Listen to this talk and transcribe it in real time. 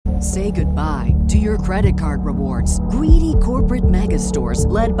Say goodbye to your credit card rewards. Greedy corporate mega stores,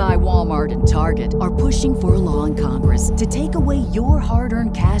 led by Walmart and Target, are pushing for a law in Congress to take away your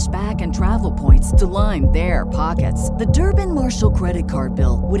hard-earned cash back and travel points to line their pockets. The Durbin-Marshall credit card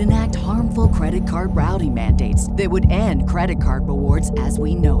bill would enact harmful credit card routing mandates that would end credit card rewards as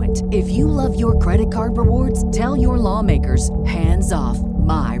we know it. If you love your credit card rewards, tell your lawmakers, hands off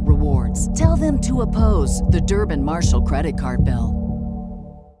my rewards. Tell them to oppose the Durbin-Marshall credit card bill.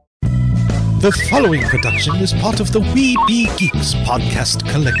 The following production is part of the We Be Geeks podcast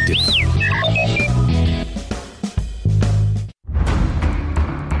collective.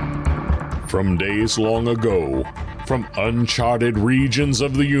 From days long ago, from uncharted regions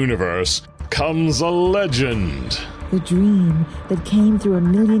of the universe, comes a legend. The dream that came through a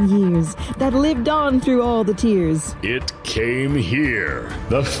million years, that lived on through all the tears. It came here,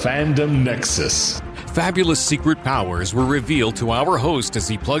 the Fandom Nexus. Fabulous secret powers were revealed to our host as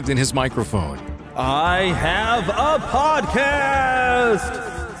he plugged in his microphone. I have a podcast!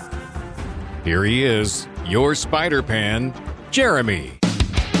 Here he is, your Spider-Pan, Jeremy.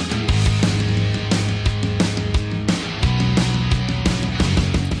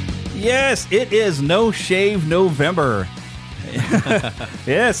 Yes, it is No Shave November.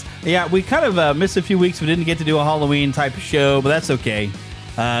 Yes. Yeah, we kind of missed a few weeks. We didn't get to do a Halloween type of show, but that's okay.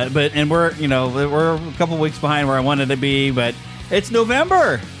 We're a couple weeks behind where I wanted to be, but it's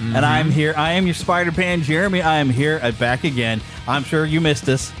November, and I'm here. I am your Spider-Pan, Jeremy. I am here back again. I'm sure you missed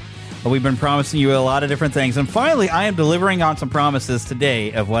us. We've been promising you a lot of different things, and finally, I am delivering on some promises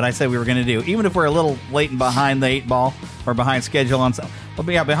today of what I said we were going to do, even if we're a little late and behind the 8 ball or behind schedule on some. Well,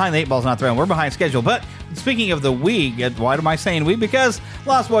 yeah, behind the 8 ball's not the right one. We're behind schedule. But speaking of the we, why am I saying we? Because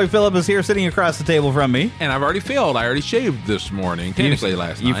Lost Boy Phillip is here sitting across the table from me. And I've already failed. I already shaved this morning, technically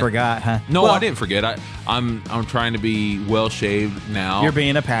last night. You forgot, huh? No, I didn't forget. I'm trying to be well shaved now. You're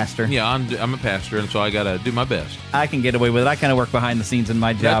being a pastor. Yeah, I'm a pastor, and so I got to do my best. I can get away with it. I kind of work behind the scenes in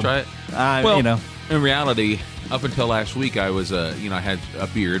my job. That's right. In reality, up until last week, I was, I had a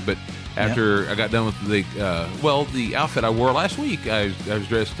beard, but after I got done with the outfit I wore last week, I was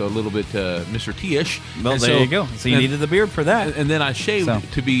dressed a little bit Mr. T-ish. Well, there you go. So you needed the beard for that. And then I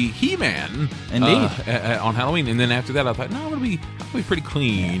shaved to be He-Man. Indeed. On Halloween. And then after that, I thought, no, I'm going to be pretty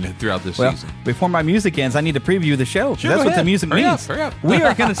clean throughout this season. Before my music ends, I need to preview the show. Sure, that's what the music means. Hurry up. We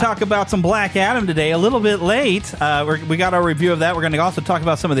are going to talk about some Black Adam today, a little bit late. We got our review of that. We're going to also talk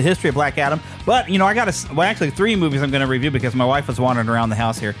about some of the history of Black Adam. But, actually 3 movies I'm going to review because my wife was wandering around the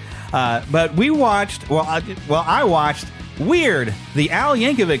house here. But we watched, I watched Weird, the Al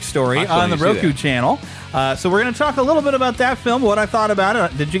Yankovic story on the Roku channel. So we're going to talk a little bit about that film, what I thought about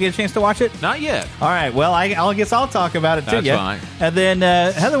it. Did you get a chance to watch it? Not yet. All right. Well, I guess I'll talk about it too. That's fine. And then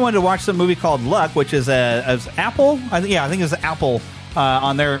Heather wanted to watch some movie called Luck, which is Apple. I think it's Apple.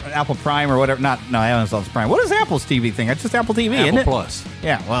 On their Apple Prime or whatever. Amazon's Prime. What is Apple's TV thing? It's just Apple TV, isn't it? Apple Plus.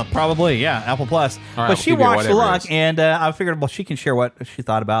 Yeah, well, probably, yeah, Apple Plus. But she watched Luck, and I figured, she can share what she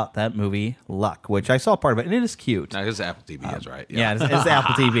thought about that movie, Luck, which I saw part of it, and it is cute. No, it's Apple TV, that's right. Yeah, it's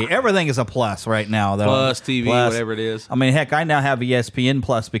Apple TV. Everything is a plus right now, though. Plus TV, whatever it is. I mean, heck, I now have ESPN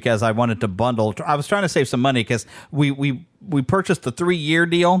Plus because I wanted to bundle. I was trying to save some money because we purchased the 3-year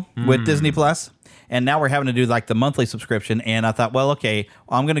deal with Disney Plus. And now we're having to do like the monthly subscription. And I thought,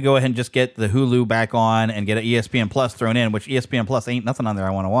 I'm going to go ahead and just get the Hulu back on and get an ESPN Plus thrown in, which ESPN Plus ain't nothing on there I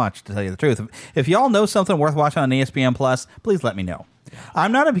want to watch, to tell you the truth. If y'all know something worth watching on ESPN Plus, please let me know. Yeah.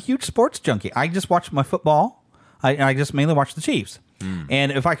 I'm not a huge sports junkie. I just watch my football. I just mainly watch the Chiefs.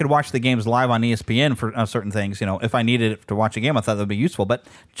 And if I could watch the games live on ESPN for certain things, if I needed it to watch a game, I thought that would be useful. But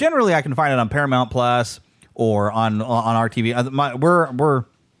generally, I can find it on Paramount Plus or on our TV. We're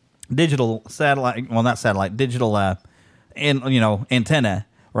digital satellite, not satellite, digital antenna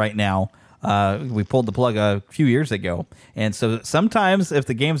right now. We pulled the plug a few years ago, and so sometimes if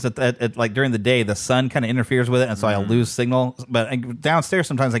the game's at like during the day, the sun kind of interferes with it, and so I lose signal. But downstairs,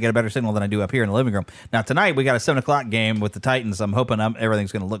 sometimes I get a better signal than I do up here in the living room. Now tonight we got a 7:00 game with the Titans. I'm hoping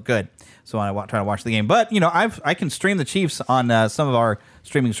everything's going to look good, so I try to watch the game. But I can stream the Chiefs on some of our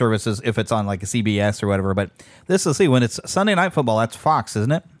streaming services if it's on like a CBS or whatever. But this is when it's Sunday Night Football. That's Fox,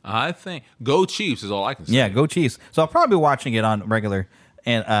 isn't it? I think Go Chiefs is all I can say. Yeah, Go Chiefs. So I'll probably be watching it on regular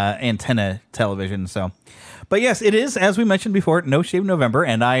antenna television. So, but yes, it is, as we mentioned before, No Shave November.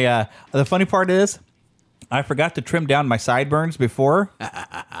 And the funny part is I forgot to trim down my sideburns before.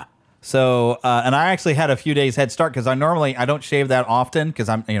 So, and I actually had a few days head start because I don't shave that often because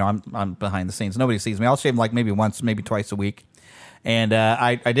I'm behind the scenes. Nobody sees me. I'll shave like maybe once, maybe twice a week. And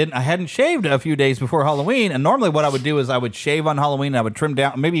I hadn't shaved a few days before Halloween. And normally what I would do is I would shave on Halloween and I would trim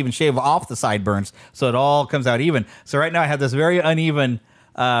down, maybe even shave off the sideburns so it all comes out even. So right now I have this very uneven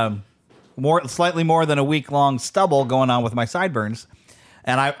slightly more than a week-long stubble going on with my sideburns.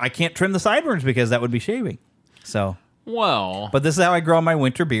 And I can't trim the sideburns because that would be shaving. So, but this is how I grow my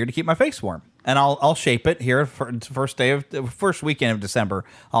winter beard to keep my face warm. And I'll shape it here for the first weekend of December.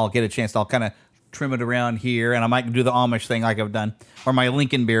 I'll get a chance. I'll kind of trim it around here, and I might do the Amish thing like I've done, or my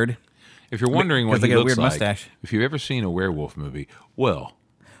Lincoln beard. If you're wondering what he looks weird like, mustache. If you've ever seen a werewolf movie, well,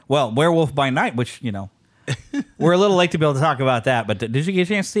 Werewolf by Night, which we're a little late to be able to talk about that. But did you get a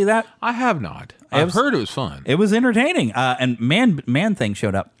chance to see that? I have not. I've heard it was fun. It was entertaining. And Man Thing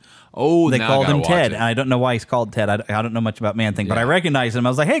showed up. Oh, they called him Ted. And I don't know why he's called Ted. I don't know much about Man Thing, but I recognized him. I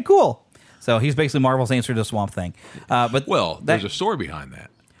was like, hey, cool. So he's basically Marvel's answer to Swamp Thing. There's a story behind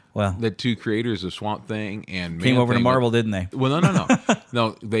that. Well, the two creators of Swamp Thing and came Man over Thing, to Marvel, didn't they? Well, no.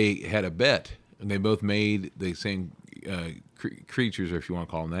 No, they had a bet, and they both made the same creatures, or if you want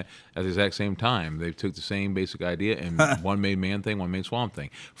to call them that, at the exact same time. They took the same basic idea, and one made Man Thing, one made Swamp Thing.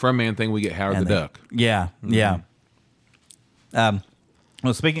 From Man Thing, we get Howard the Duck. Yeah, yeah.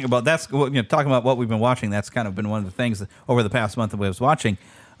 Well, speaking about talking about what we've been watching, that's kind of been one of the things over the past month that we was watching.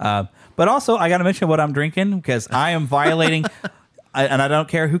 But also, I got to mention what I'm drinking because I am violating, and I don't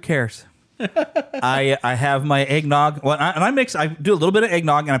care who cares. I have my eggnog. Well, I do a little bit of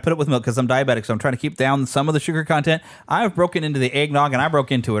eggnog and I put it with milk because I'm diabetic, so I'm trying to keep down some of the sugar content. I've broken into the eggnog, and I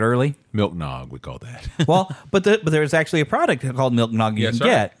broke into it early. Milk nog, we call that. Well, but there's actually a product called milk nog you can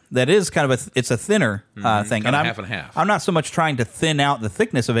get that is kind of it's a thinner thing, and I'm half and half. I'm not so much trying to thin out the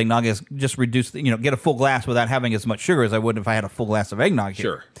thickness of eggnog as just reduce, get a full glass without having as much sugar as I would if I had a full glass of eggnog here.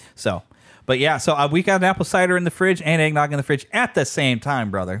 Sure. So, but yeah, so we got an apple cider in the fridge and eggnog in the fridge at the same time,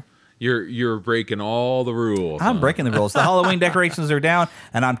 brother. You're breaking all the rules. I'm breaking the rules. The Halloween decorations are down,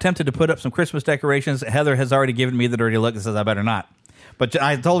 and I'm tempted to put up some Christmas decorations. Heather has already given me the dirty look and says I better not. But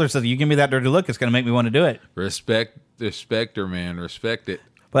I told her, says, you give me that dirty look, it's going to make me want to do it. Respect her, man. Respect it.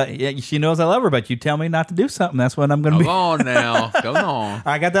 But yeah, she knows I love her, but you tell me not to do something, that's what I'm going to be. Come on now. Come on.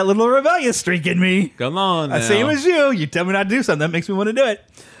 I got that little rebellious streak in me. Come on now. Same as you. You tell me not to do something, that makes me want to do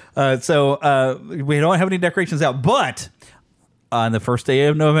it. So we don't have any decorations out, but on the first day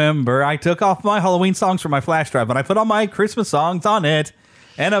of November, I took off my Halloween songs from my flash drive, but I put all my Christmas songs on it,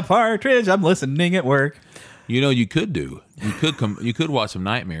 and a partridge I'm listening at work. You could do. You could watch some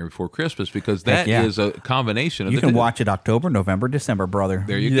Nightmare Before Christmas because that is a combination of You can watch it October, November, December, brother.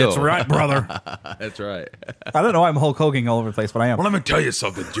 There you go. That's right, brother. That's right. I don't know why I'm Hulk Hogan all over the place, but I am. Well, let me tell you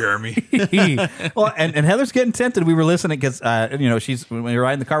something, Jeremy. Well, and Heather's getting tempted. We were listening because, when you're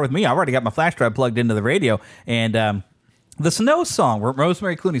riding the car with me, I've already got my flash drive plugged into the radio, and the Snow song, where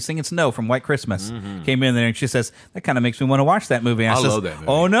Rosemary Clooney singing Snow from White Christmas, came in there, and she says, that kind of makes me want to watch that movie. And I love that movie.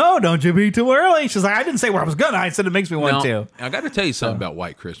 Oh, no, don't you be too early. She's like, I didn't say where I was going to. I said it makes me want to. I got to tell you something about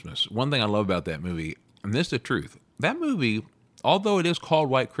White Christmas. One thing I love about that movie, and this is the truth, that movie, although it is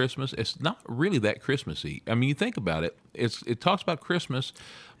called White Christmas, it's not really that Christmassy. I mean, you think about it, it talks about Christmas,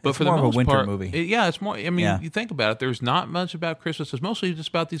 but for the most winter part, movie. It's more. I mean, you think about it, there's not much about Christmas. It's mostly just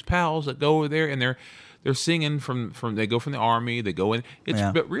about these pals that go over there and they're singing from they go from the army, they go in.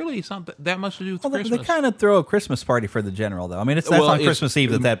 But really, it's not that much to do with Christmas. They kind of throw a Christmas party for the general, though. I mean, that's on Christmas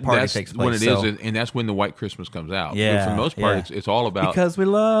Eve that party takes place. When it is, and that's when the White Christmas comes out. Yeah, but for the most part, it's all about because we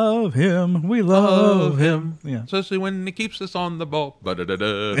love him, we love him. Yeah, especially when he keeps us on the ball.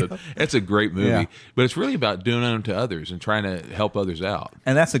 It's a great movie, but it's really about doing unto others and trying to help others out.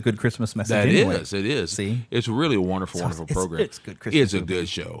 And that's a good Christmas message. That anyway. It is. See, it's really a wonderful program. It's good Christmas. It's a good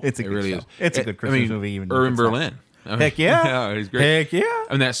show. It's a good show. It's a good Christmas movie. Even Irving Berlin. Heck yeah. He's great. Heck yeah.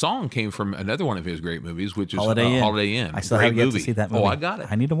 And that song came from another one of his great movies, which is Holiday Inn. I still haven't yet to see that movie. Oh, I got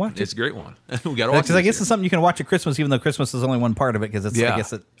it. I need to watch it. It's a great one. We got to watch it. Because I guess it's something you can watch at Christmas, even though Christmas is only one part of it, because I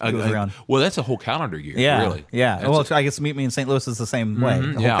guess it goes around. Well, that's a whole calendar year, really. Yeah. Well, I guess Meet Me in St. Louis is the same way,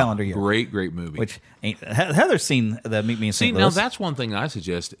 the whole calendar year. Great movie. Which Heather's seen the Meet Me in St. Louis. Now, that's one thing I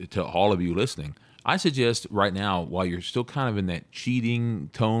suggest to all of you listening. I suggest right now, while you're still kind of in that cheating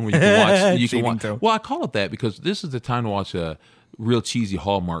tone where you can watch. Well, I call it that because this is the time to watch real cheesy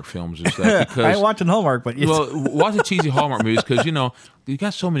Hallmark films and stuff. Because, I ain't watching Hallmark, but watch the cheesy Hallmark movies because you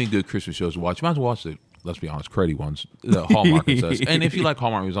got so many good Christmas shows to watch. You might as well watch the, let's be honest, cruddy ones, the Hallmark and stuff. And if you like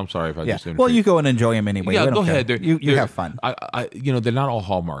Hallmark movies, I'm sorry if I just didn't. Well, you go and enjoy them anyway. Yeah, go ahead. You have fun. They're not all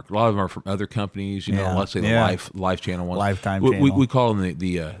Hallmark. A lot of them are from other companies. Let's say the Life Channel ones, Lifetime Channel. We call them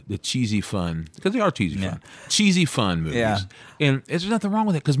the cheesy fun because they are cheesy fun. Cheesy fun movies. Yeah. And there's nothing wrong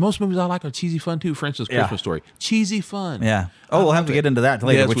with it because most movies I like are cheesy fun too. For instance, Christmas Story, cheesy fun. Yeah. Oh, we'll have to get into that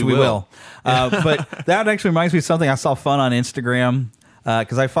later, which we will. But that actually reminds me of something I saw fun on Instagram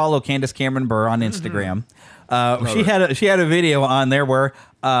because I follow Candace Cameron Burr on Instagram. She had a video on there where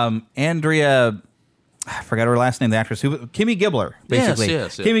Andrea I forgot her last name, the actress, Kimmy Gibbler, basically.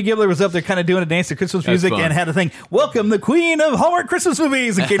 Yes. Kimmy Gibbler was up there kind of doing a dance to Christmas music fun. and had a thing, welcome the queen of Hallmark Christmas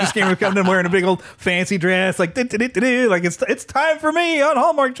movies. And Katie Scammers coming in wearing a big old fancy dress, like, like it's time for me on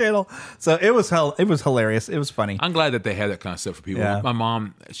Hallmark Channel. So it was hilarious. It was funny. I'm glad that they have that kind of stuff for people. Yeah. My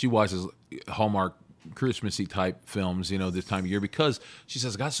mom, she watches Hallmark Christmassy type films, this time of year, because she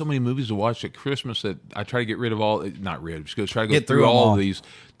says, I got so many movies to watch at Christmas that I try to get rid of all, not rid, she goes, try to go Get through through them all all. these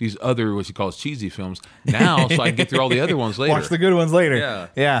other, what she calls cheesy films now, so I can get through all the other ones later. Watch the good ones later.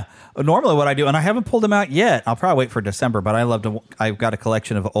 Yeah. Normally what I do, and I haven't pulled them out yet, I'll probably wait for December, but I've got a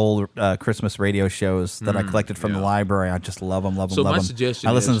collection of old Christmas radio shows that I collected from the library. I just love them. So my them. suggestion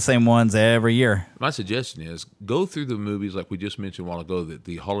I listen to the same ones every year. My suggestion is go through the movies like we just mentioned a while ago,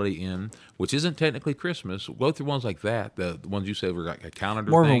 the Holiday Inn, which isn't technically Christmas. Go through ones like that, the ones you said were like a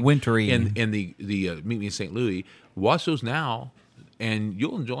calendar More thing. of a wintry. And the Meet Me in St. Louis. Watch those now, and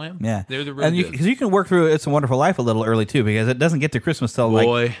you'll enjoy them. Yeah, they're really good. Because you can work through It's a Wonderful Life a little early too, because it doesn't get to Christmas till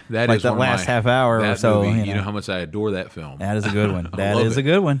that last half hour or so. Movie, you know how much I adore that film. That is a good one. That is a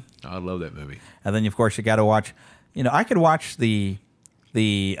good one. I love that movie. And then of course you got to watch. I could watch the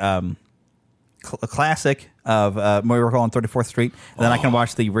classic of Miracle on 34th Street, and then I can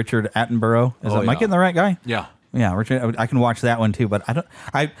watch the Richard Attenborough. Am I getting the right guy? Yeah. Yeah, Richard. I can watch that one too, but I don't.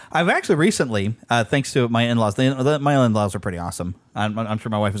 I've actually recently, thanks to my in-laws. My in-laws are pretty awesome. I'm sure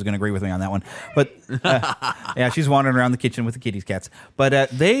my wife is going to agree with me on that one. But yeah, she's wandering around the kitchen with the kitties cats. But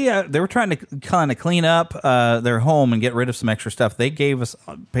they were trying to kind of clean up their home and get rid of some extra stuff. They gave us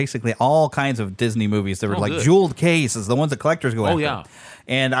basically all kinds of Disney movies. They were like good. jeweled cases, the ones that collectors go after. Yeah.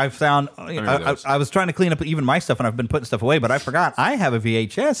 And I've found I was trying to clean up even my stuff, and I've been putting stuff away, but I forgot I have a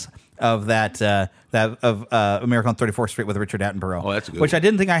VHS of that Miracle on 34th Street with Richard Attenborough. Oh, that's a good which one. I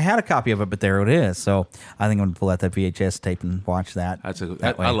didn't think I had a copy of it, but there it is. So I think I'm going to pull out that VHS tape and watch that.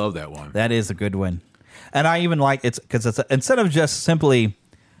 I love that one. That is a good one, and I even like it's because it's instead of just simply.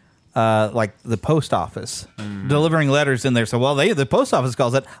 Like the post office delivering letters in there. So, the post office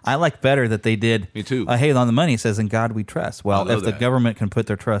calls it. I like better that they did. Me too. Hey, on the money says, "In God we trust." Well, if the that. government can put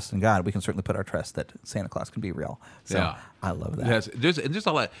their trust in God, we can certainly put our trust that Santa Claus can be real. So, Yeah. I love that. Yes, there's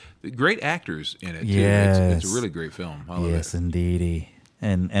a lot great actors in it. Too. Yes. It's a really great film. I love Yes, it. indeedy.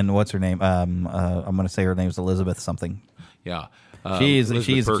 And what's her name? I'm going to say her name is Elizabeth something. Yeah. She's a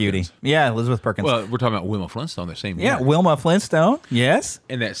Elizabeth cutie. Perkins. Yeah, Elizabeth Perkins. Well, we're talking about Wilma Flintstone that same year. Yeah, Wilma Flintstone. Yes,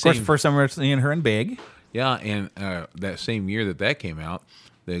 And that of course, same- first time we're seeing her in Big. Yeah, and that same year that came out,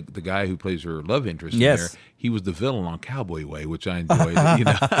 the guy who plays her love interest Yes. in there, he was the villain on Cowboy Way, which I enjoyed.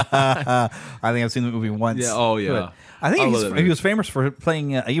 I think I've seen the movie once. Yeah, oh, yeah. But I think I love that he movie. was famous for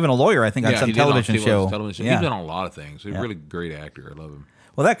playing even a lawyer, I think, on yeah, some he did on television show. Television. Yeah. He's done a lot of things. He's a really great actor. I love him.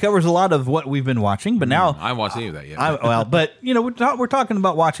 Well, that covers a lot of what we've been watching, but now I haven't watched any of that yet. but we're talking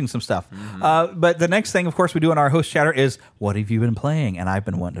about watching some stuff. But the next thing, of course, we do in our host chatter is what have you been playing? And I've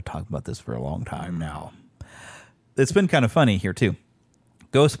been wanting to talk about this for a long time now. It's been kind of funny here too.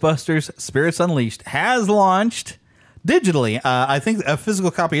 Ghostbusters: Spirits Unleashed has launched digitally. I think a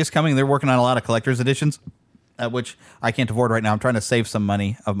physical copy is coming. They're working on a lot of collector's editions, which I can't afford right now. I'm trying to save some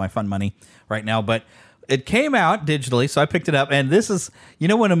money of my fun money right now, but. It came out digitally, so I picked it up. And this is,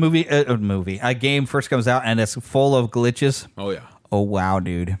 when a game first comes out and it's full of glitches. Oh, yeah. Oh, wow,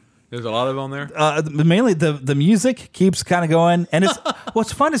 dude. There's a lot of them on there? Mainly the music keeps kind of going. And it's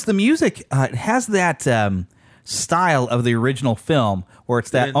what's fun is the music, it has that style of the original film where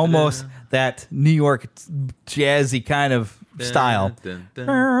it's that almost that New York jazzy kind of style.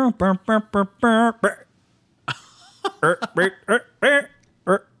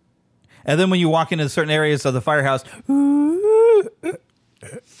 And then when you walk into certain areas of the firehouse, Oh,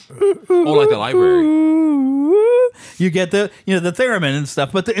 like the library. you get the theremin and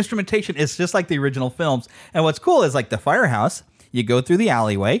stuff, but the instrumentation is just like the original films. And what's cool is like the firehouse, you go through the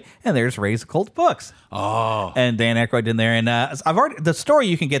alleyway and there's Ray's Occult Books. Oh. And Dan Aykroyd in there. And the story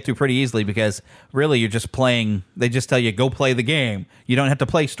you can get through pretty easily because really you're just playing. They just tell you, go play the game. You don't have to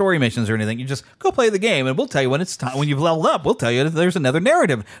play story missions or anything. You just go play the game and we'll tell you when it's time. When you've leveled up, we'll tell you that there's another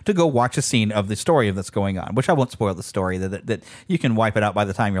narrative to go watch a scene of the story that's going on, which I won't spoil the story that you can wipe it out by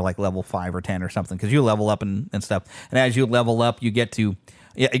the time you're like level 5 or 10 or something because you level up and stuff. And as you level up, you get to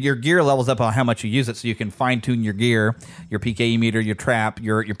your gear levels up on how much you use it, so you can fine tune your gear, your PKE meter, your trap,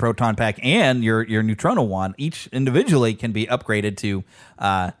 your proton pack, and your neutrino wand. Each individually can be upgraded to,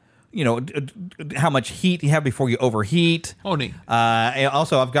 how much heat you have before you overheat. Oh, neat.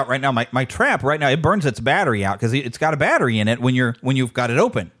 Also, I've got right now my trap. Right now, it burns its battery out because it's got a battery in it when you've got it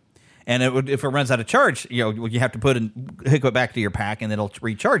open. And if it runs out of charge, you have to hook it back to your pack, and it'll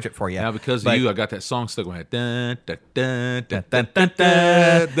recharge it for you. Now, because of you, I got that song stuck in my head. Dun, dun, dun, dun, dun, dun,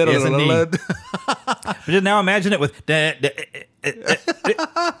 dun, Yes, dun, indeed. dun. But now imagine it with. Have they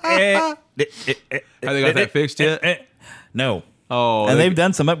got that fixed yet? No. Oh, and they've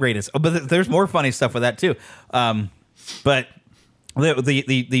done some upgrades. Oh, but there's more funny stuff with that too. But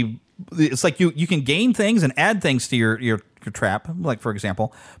the it's like you can gain things and add things to your trap, like for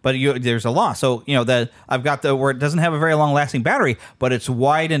example, but there's a loss. So I've got where it doesn't have a very long lasting battery, but it's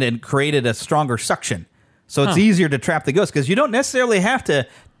widened and created a stronger suction, so it's easier to trap the ghost because you don't necessarily have to.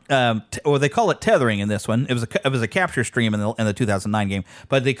 Or they call it tethering in this one. It was a capture stream in the 2009 game,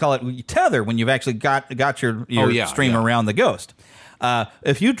 but they call it tether when you've actually got your stream around the ghost.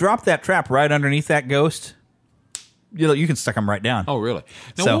 If you drop that trap right underneath that ghost, you can stuck them right down. Oh, really?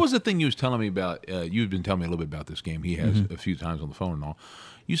 Now, So- what was the thing you was telling me about? You've been telling me a little bit about this game. He has a few times on the phone and all.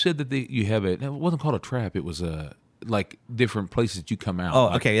 You said that you have it wasn't called a trap. It was like different places that you come out.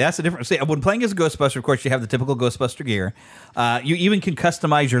 Oh, okay. That's the difference. See, when playing as a Ghostbuster, of course, you have the typical Ghostbuster gear. You even can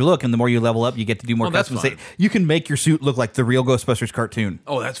customize your look, and the more you level up, you get to do more that's customization. fun. You can make your suit look like the real Ghostbusters cartoon.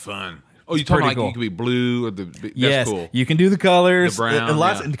 Oh, that's fun. Oh, you talking pretty like cool. you could be blue or that's Yes, cool. you can do the colors, The brown, and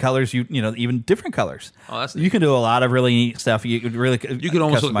lots yeah. of colors. Even different colors. Oh, that's you neat. can do a lot of really neat stuff. You could really You could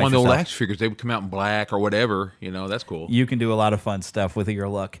almost look customize like one of the old yourself. action figures. They would come out in black or whatever. That's cool. You can do a lot of fun stuff with your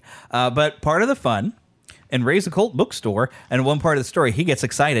look. But part of the fun in Ray's Occult Bookstore, and one part of the story, he gets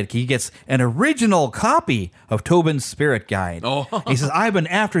excited. He gets an original copy of Tobin's Spirit Guide. Oh. He says, I've been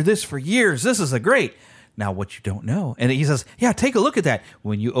after this for years. This is great. Now, what you don't know. And he says, yeah, take a look at that.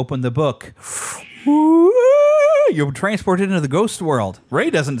 When you open the book, you're transported into the ghost world. Ray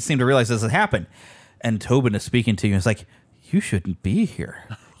doesn't seem to realize this has happened. And Tobin is speaking to you. It's like, you shouldn't be here.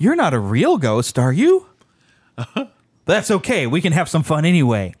 You're not a real ghost, are you? But that's okay. We can have some fun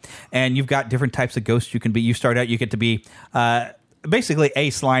anyway. And you've got different types of ghosts you can be. You start out, you get to be basically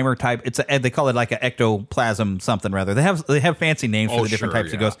a Slimer type. They call it like an ectoplasm something rather. They have fancy names for the different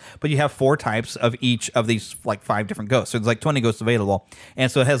types of ghosts. But you have 4 types of each of these 5 different ghosts. So there's 20 ghosts available.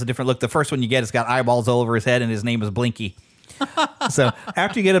 And so it has a different look. The first one you get, it's got eyeballs all over his head, and his name is Blinky. So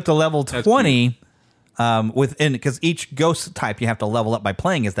after you get up to level 20... because each ghost type you have to level up by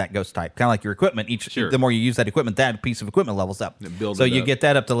playing as that ghost type, kind of like your equipment. The more you use that equipment, that piece of equipment levels up. So you get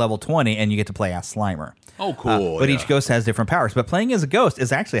that up to level 20, and you get to play as Slimer. Oh, cool! But each ghost has different powers. But playing as a ghost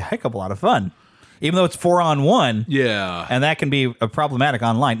is actually a heck of a lot of fun, even though it's 4-on-1. Yeah, and that can be problematic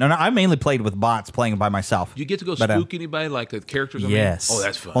online. No, I mainly played with bots, playing by myself. You get to go spook anybody, like the characters. Yes. Oh,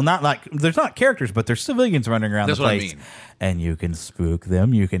 that's fun. Well, not like there's not characters, but there's civilians running around That's the place. what I mean. And you can spook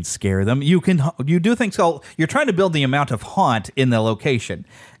them, you can scare them, you do things called, you're trying to build the amount of haunt in the location.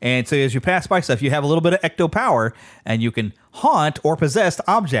 And so as you pass by stuff, you have a little bit of ecto power, and you can haunt or possess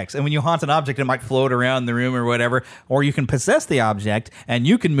objects. And when you haunt an object, it might float around the room or whatever, or you can possess the object and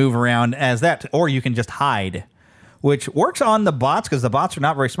you can move around as that, or you can just hide. Which works on the bots because the bots are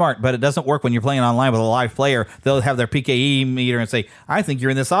not very smart, but it doesn't work when you're playing online with a live player. They'll have their PKE meter and say, "I think you're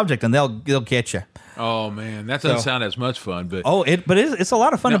in this object," and they'll get you. Oh man, that doesn't sound as much fun. But it's a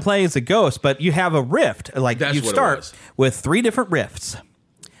lot of fun to play as a ghost. But you have a rift. Like you start with 3 different rifts.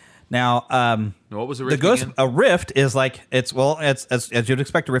 Now, what was the rift? A rift is like it's as you'd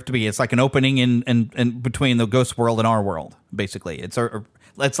expect a rift to be. It's like an opening in between the ghost world and our world. Basically,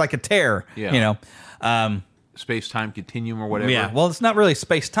 it's like a tear. Yeah. Space-time continuum or whatever. Yeah, well, it's not really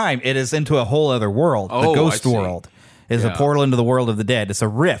space-time. It is into a whole other world. The ghost world is a portal into the world of the dead. It's a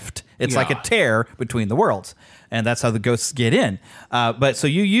rift. It's like a tear between the worlds, and that's how the ghosts get in. But so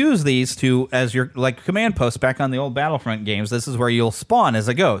you use these as your command posts back on the old Battlefront games. This is where you'll spawn as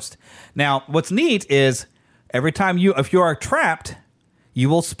a ghost. Now, what's neat is every time if you are trapped, you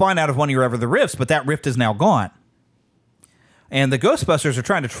will spawn out of one of your other rifts, but that rift is now gone. And the Ghostbusters are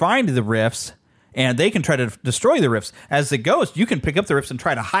trying to find the rifts, and they can try to destroy the rifts. As the ghost, you can pick up the rifts and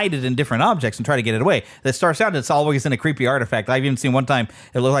try to hide it in different objects and try to get it away. That starts out, it's always in a creepy artifact. I've even seen one time,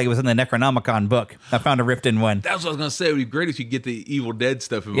 it looked like it was in the Necronomicon book. I found a rift in one. That's what I was going to say. It would be great if you get the Evil Dead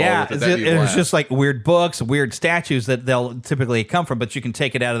stuff involved. Yeah, with it. it was just like weird books, weird statues that they'll typically come from, but you can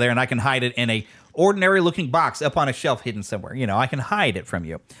take it out of there, and I can hide it in a ordinary-looking box up on a shelf hidden somewhere. I can hide it from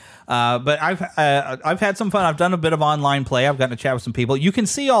you. But I've had some fun. I've done a bit of online play. I've gotten to chat with some people. You can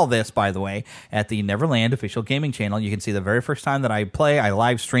see all this, by the way, at the Neverland official gaming channel. You can see the very first time that I play. I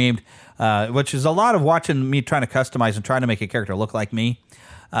live streamed, which is a lot of watching me trying to customize and trying to make a character look like me.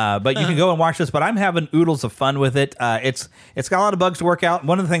 But you can go and watch this. But I'm having oodles of fun with it. It's got a lot of bugs to work out.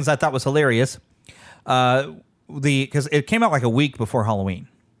 One of the things I thought was hilarious, because it came out like a week before Halloween,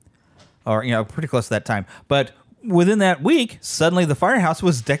 or pretty close to that time. But within that week, suddenly the firehouse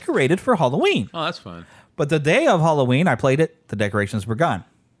was decorated for Halloween. Oh, that's fun. But the day of Halloween, I played it, the decorations were gone.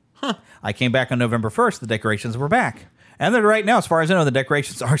 I came back on November 1st, the decorations were back. And then right now, as far as I know, the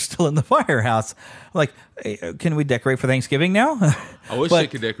decorations are still in the firehouse. Like, hey, can we decorate for Thanksgiving now? I wish they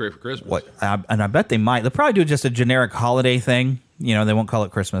could decorate for Christmas. And I bet they might. They'll probably do just a generic holiday thing. You know, they won't call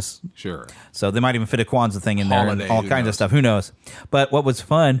it Christmas. Sure. So they might even fit a Kwanzaa thing in there Holiday, and all kinds of stuff. Who knows? But what was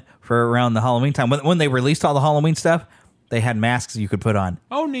fun for around the Halloween time, when they released all the Halloween stuff, they had masks you could put on.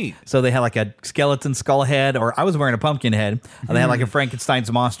 Oh, neat. So they had like a skeleton skull head, or I was wearing a pumpkin head. And they had like a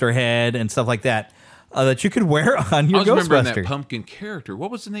Frankenstein's monster head and stuff like that. That you could wear on your Ghostbuster. I was remembering that pumpkin character.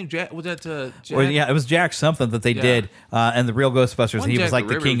 What was the name? Jack? Was that Jack? Well, yeah, it was Jack something that they did. And the real Ghostbusters, he was like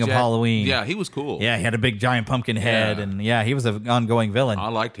the king of Halloween. Yeah, he was cool. Yeah, he had a big giant pumpkin head, and yeah, he was an ongoing villain. I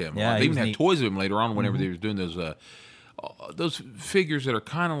liked him. Yeah, they even had toys of him later on whenever they were doing those figures that are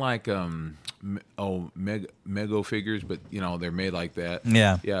kind of like Mego figures, but you know they're made like that.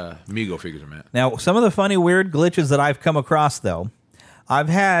 Yeah, Mego figures are meant. Now, some of the funny, weird glitches that I've come across, though, I've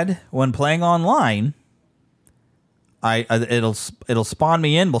had when playing online. It'll spawn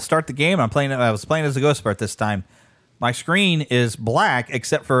me in. We'll start the game. I was playing as a Ghostbusters this time. My screen is black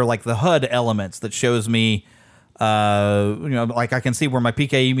except for like the HUD elements that shows me. Like I can see where my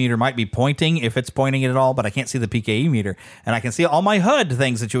PKE meter might be pointing if it's pointing it at all, but I can't see the PKE meter, and I can see all my HUD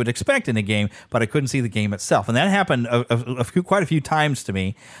things that you would expect in a game, but I couldn't see the game itself, and that happened quite a few times to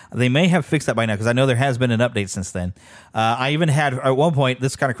me. They may have fixed that by now because I know there has been an update since then. I even had at one point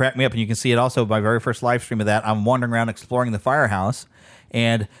this kind of cracked me up, and you can see it also my very first live stream of that. I'm wandering around exploring the firehouse,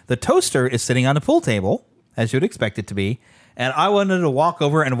 and the toaster is sitting on the pool table as you'd expect it to be, and I wanted to walk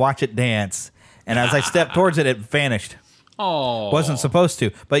over and watch it dance. And as I stepped towards it, it vanished. Oh, wasn't supposed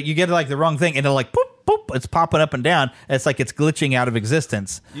to. But you get like the wrong thing, and it'll like boop boop. It's popping up and down. It's like it's glitching out of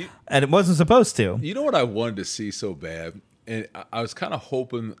existence, and it wasn't supposed to. You know what I wanted to see so bad, and I was kind of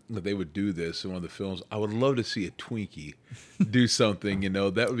hoping that they would do this in one of the films. I would love to see a Twinkie do something. You know,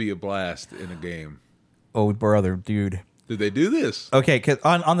 that would be a blast in a game. Oh, brother, dude. Did they do this? Okay, because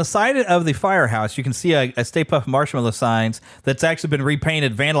on the side of the firehouse, you can see a Stay Puft Marshmallow signs that's actually been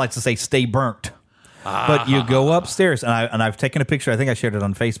repainted, vandalized to say "Stay Burnt." But you go upstairs, and I've taken a picture. I think I shared it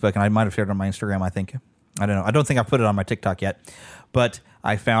on Facebook, and I might have shared it on my Instagram, I think. I don't know. I don't think I put it on my TikTok yet. But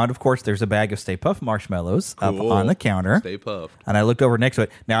I found, of course, there's a bag of Stay Puft Marshmallows up on the counter. Stay Puft. And I looked over next to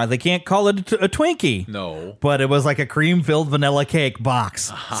it. Now, they can't call it a Twinkie. No. But it was like a cream-filled vanilla cake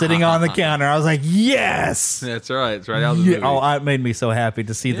box sitting on the counter. I was like, yes! That's right. It's right out of the movie. Oh, it made me so happy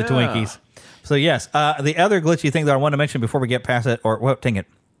to see the Twinkies. So, yes. The other glitchy thing that I want to mention before we get past it, dang it.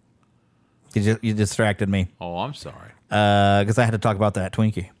 You distracted me. Oh, I'm sorry. Because I had to talk about that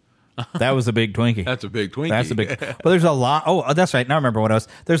Twinkie. That was a big Twinkie. That's a big Twinkie. That's a big. But there's a lot. Oh, that's right. Now I remember what it was.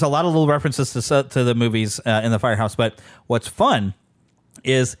 There's a lot of little references to the movies in the firehouse. But what's fun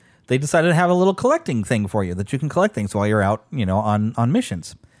is they decided to have a little collecting thing for you that you can collect things while you're out, on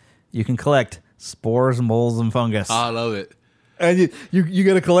missions. You can collect spores, molds, and fungus. I love it. And you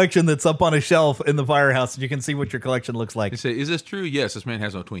get a collection that's up on a shelf in the firehouse, and you can see what your collection looks like. You say, is this true? Yes, this man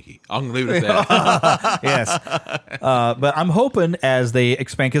has no Twinkie. I'm going to leave it at that. Yes. But I'm hoping as they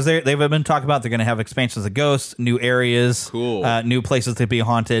expand, because they've been talking about they're going to have expansions of ghosts, new areas, cool, new places to be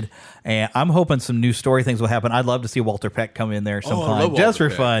haunted. And I'm hoping some new story things will happen. I'd love to see Walter Peck come in there sometime, just for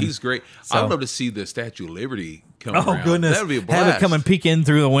fun. He's great. So, I'd love to see the Statue of Liberty come around. Oh, goodness. That would be a blast. Have it come and peek in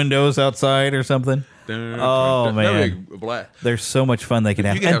through the windows outside or something. Oh, man. That would be a blast. There's so much fun they can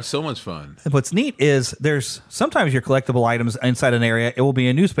have. You can have so much fun. What's neat is there's sometimes your collectible items inside an area, it will be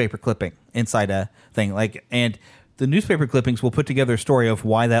a newspaper clipping inside a thing. And the newspaper clippings will put together a story of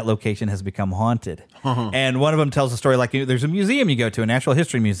why that location has become haunted. And one of them tells a story like there's a museum you go to, a natural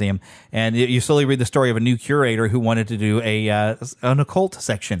history museum, and you slowly read the story of a new curator who wanted to do an occult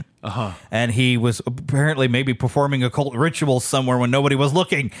section. And he was apparently maybe performing occult rituals somewhere when nobody was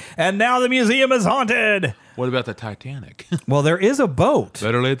looking. And now the museum is haunted. What about the Titanic? Well, there is a boat.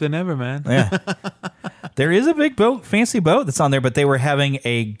 Better late than never, man. Yeah. There is a big boat, fancy boat that's on there, but they were having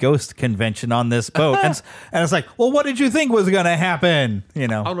a ghost convention on this boat. and it's like, well, what did you think was going to happen? I'd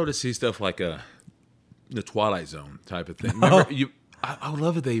love to see stuff like the Twilight Zone type of thing. Remember, I would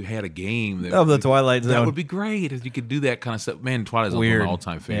love if they had a game of the Twilight Zone. That would be great if you could do that kind of stuff. Man, Twilight Zone is one of my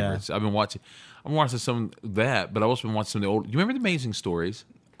all-time favorites. Yeah. I've been watching some of that, but I've also been watching some of the old. Do you remember the Amazing Stories?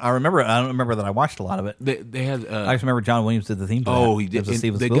 I remember. I don't remember that I watched a lot of it. They had. I just remember John Williams did the theme. He did.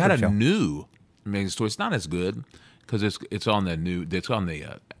 They got a new Amazing Story. It's not as good because it's on the new. It's on the.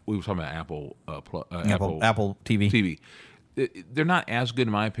 We were talking about Apple TV. They're not as good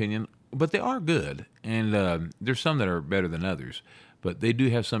in my opinion, but they are good, and there's some that are better than others. but they do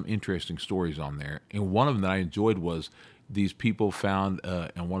have some interesting stories on there. And one of them that I enjoyed was these people found,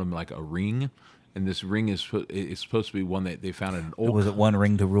 and one of them like a ring. And this ring is supposed to be one that they found in an old... Was it one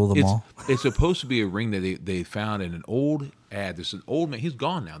ring to rule them all? It's supposed to be a ring that they found in an old ad. There's an old man. He's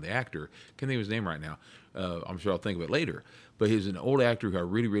gone now, the actor. Can't think of his name right now. I'm sure I'll think of it later. But he's an old actor who I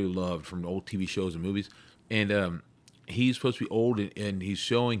really, really loved from old TV shows and movies. And he's supposed to be old, and he's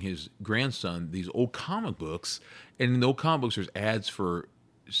showing his grandson these old comic books. And in the old comic books, there's ads for...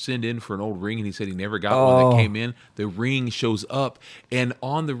 send in for an old ring, and he said he never got one that came in. The ring shows up, and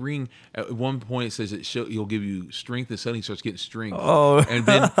on the ring at one point it says it'll give you strength, and suddenly he starts getting strength. And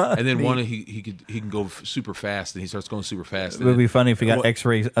then one he can go super fast, and he starts going super fast. It would be funny if he got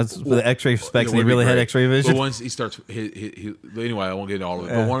X-ray with the X-ray specs, and he really had X-ray vision. But once he starts, anyway, I won't get into all of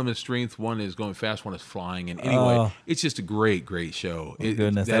it. But one of them is strength, one is going fast, one is flying, and anyway, it's just a great show.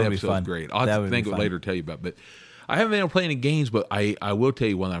 Goodness, that would be episode's fun. great. I'll have to think of it later to tell you about, but. I haven't been able to play any games, but I will tell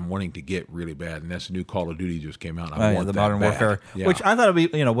you one I'm wanting to get really bad, and that's the new Call of Duty just came out. I want the that Modern bad. Warfare, which I thought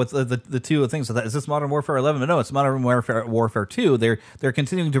would be, with the two things of that. Is this Modern Warfare 11? But no, it's Modern Warfare 2. They're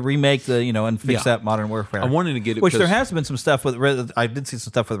continuing to remake and fix that Modern Warfare. I'm wanting to get it, which there has been some stuff with. I did see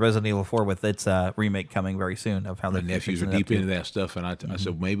some stuff with Resident Evil 4 with its remake coming very soon of how my nephews are deep into that stuff, and I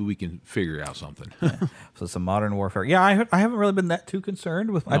said maybe we can figure out something. So some Modern Warfare. Yeah, I haven't really been that too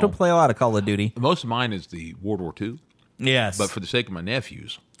concerned with. No. I don't play a lot of Call of Duty. Most of mine is the World War II. Yes, but for the sake of my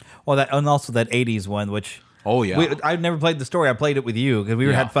nephews. Well, and also that '80s one, which I've never played the story. I played it with you because we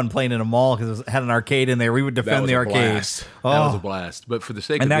had fun playing in a mall because it had an arcade in there. We would defend the arcade. Blast. That was a blast. But for the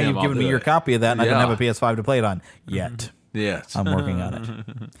sake and of now them, you've given me your copy of that, and I didn't have a PS5 to play it on yet. Yes, I'm working on it.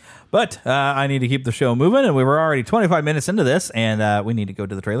 But I need to keep the show moving, and we were already 25 minutes into this, and we need to go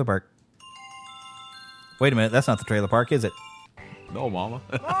to the trailer park. Wait a minute, that's not the trailer park, is it? No, Mama.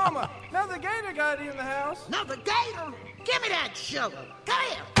 Mama, another gator got in the house. Another gator? Give me that shovel. Come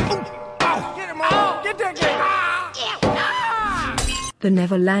here. Get him, Mama. Get that gator. The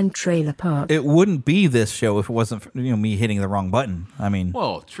Neverland Trailer Park. It wouldn't be this show if it wasn't for, me hitting the wrong button. I mean,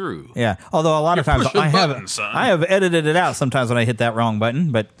 well, true. Yeah. Although a lot of times I have edited it out sometimes when I hit that wrong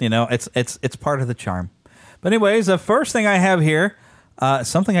button, but it's part of the charm. But anyways, the first thing I have here.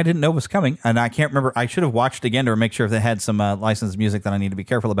 Something I didn't know was coming, and I can't remember. I should have watched again to make sure if they had some licensed music that I need to be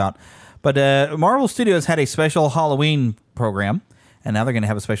careful about. But Marvel Studios had a special Halloween program, and now they're going to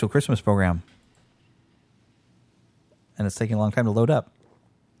have a special Christmas program. And it's taking a long time to load up.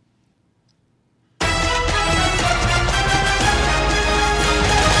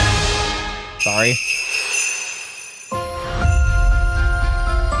 Sorry.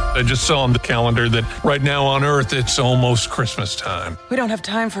 I just saw on the calendar that right now on Earth, it's almost Christmas time. We don't have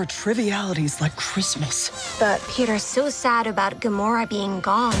time for trivialities like Christmas. But Peter's so sad about Gamora being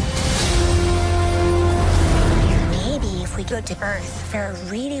gone. Maybe if we go to Earth for a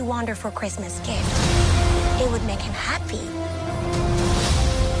really wonderful Christmas gift, it would make him happy.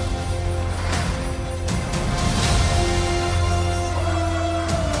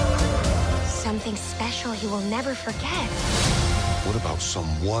 Something special he will never forget. What about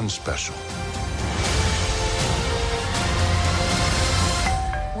someone special?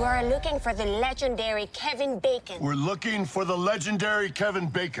 We're looking for the legendary Kevin Bacon. We're looking for the legendary Kevin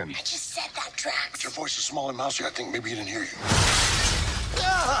Bacon. I just said that, Drax. But your voice is small and mousy. I think maybe he didn't hear you.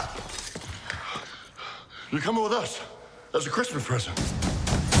 Ah! You're coming with us as a Christmas present.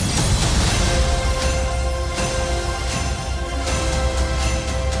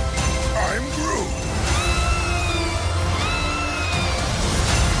 I'm Groot.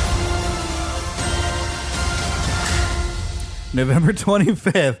 November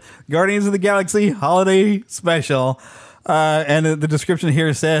 25th, Guardians of the Galaxy Holiday Special. And the description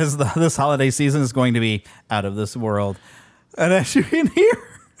here says this holiday season is going to be out of this world. And as you can hear,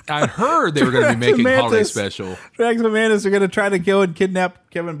 I heard they were going to be making a holiday special. Drax and Mantis are going to try to go and kidnap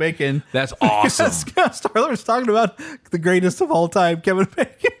Kevin Bacon. That's awesome. Star-Lord's talking about the greatest of all time, Kevin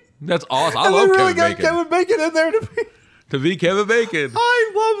Bacon. That's awesome. I love Kevin Bacon. Kevin Bacon in there to be Kevin Bacon.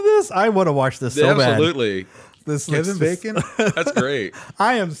 I love this. I want to watch this so bad. Absolutely. This Kevin Bacon? That's great.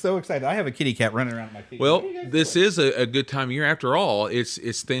 I am so excited. I have a kitty cat running around my feet. Well, this is a good time of year. After all,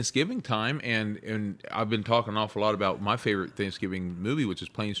 it's Thanksgiving time, and I've been talking an awful lot about my favorite Thanksgiving movie, which is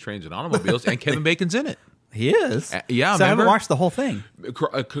Planes, Trains, and Automobiles, and Kevin Bacon's in it. He is. Yeah, so I haven't watched the whole thing.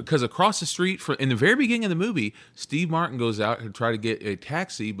 Because across the street, in the very beginning of the movie, Steve Martin goes out to try to get a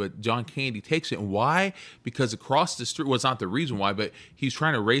taxi, but John Candy takes it. And why? Because across the street, well, it's not the reason why, but he's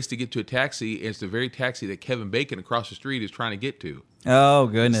trying to race to get to a taxi, and it's the very taxi that Kevin Bacon across the street is trying to get to. Oh,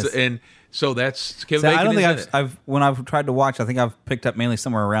 goodness. So that's Kevin Bacon. I don't think when I've tried to watch, I think I've picked up mainly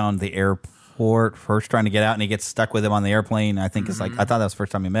somewhere around the airport first trying to get out, and he gets stuck with him on the airplane. I think it's like, I thought that was the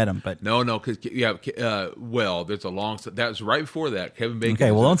first time he met him, but no, because well, there's a long. That was right before that. Kevin Bacon.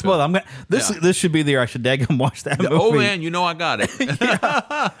 Okay, well, don't spoil it. This should be the year I should daggum watch that movie. Oh man, I got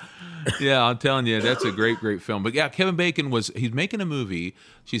it. Yeah, I'm telling you, that's a great film. But yeah, Kevin Bacon he's making a movie.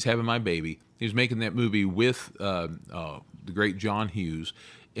 She's Having My Baby. He's making that movie with the great John Hughes,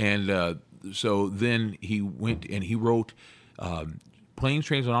 and so then he went and he wrote. Planes,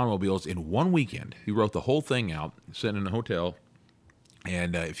 Trains, and Automobiles in one weekend. He wrote the whole thing out, sat in a hotel.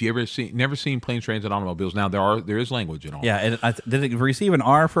 And if you never seen Planes, Trains, and Automobiles, now there is language in all. Yeah, did it receive an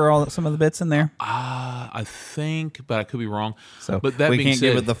R for some of the bits in there? I think, but I could be wrong. So, but that we being can't said,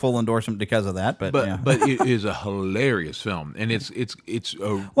 give it the full endorsement because of that. But it is a hilarious film, and it's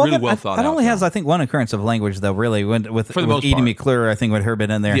really well thought out. It only has, I think, one occurrence of language though. Really, with Edie McClure, I think, with her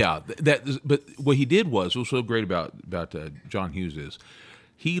been in there. Yeah, but what he did was so great about John Hughes is.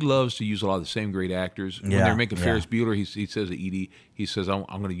 He loves to use a lot of the same great actors. When they're making Ferris Bueller, he says to Edie, he says, I'm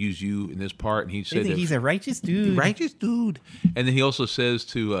going to use you in this part. And he said he's a righteous dude. Righteous dude. And then he also says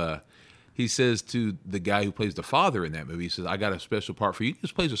to the guy who plays the father in that movie, he says, I got a special part for you. He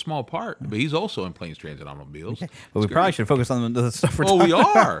just plays a small part, but he's also in Planes, Trains, and Automobiles. Okay. But we probably should focus on the stuff we're talking we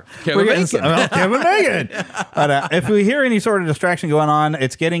are. Kevin Bacon. Kevin Bacon. But if we hear any sort of distraction going on,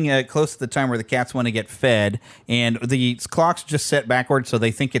 it's getting close to the time where the cats want to get fed, and the clock's just set backwards, so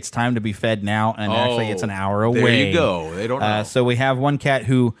they think it's time to be fed now, and actually it's an hour away. There you go. They don't know. So we have one cat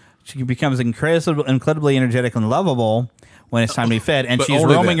who she becomes incredibly energetic and lovable when it's time to be fed, and she's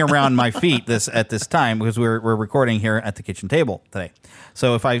roaming around my feet at this time because we're recording here at the kitchen table today.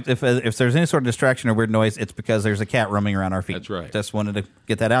 So if there's any sort of distraction or weird noise, it's because there's a cat roaming around our feet. That's right. Just wanted to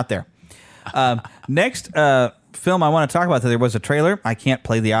get that out there. Next film I want to talk about, there was a trailer. I can't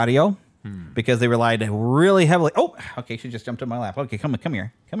play the audio because they relied really heavily. Oh, okay, she just jumped in my lap. Okay, come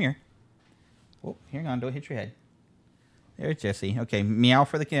here. Oh, hang on, don't hit your head. There's Jesse. Okay, meow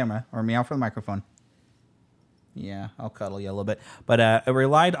for the camera or meow for the microphone. Yeah, I'll cuddle you a little bit. But I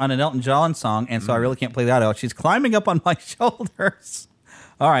relied on an Elton John song, and so I really can't play the audio. She's climbing up on my shoulders.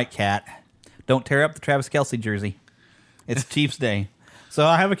 All right, cat. Don't tear up the Travis Kelce jersey. It's Chiefs Day. So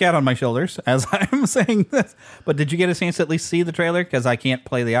I have a cat on my shoulders as I'm saying this. But did you get a chance to at least see the trailer? Because I can't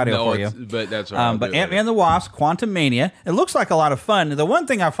play the audio for you. But that's all right. But Ant-Man and the Wasp, Quantum Mania. It looks like a lot of fun. The one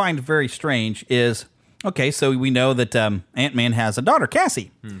thing I find very strange is, okay, so we know that Ant-Man has a daughter,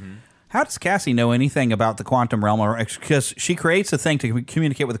 Cassie. Mm-hmm. How does Cassie know anything about the quantum realm? Because she creates a thing to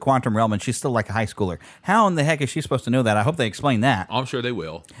communicate with the quantum realm, and she's still like a high schooler. How in the heck is she supposed to know that? I hope they explain that. I'm sure they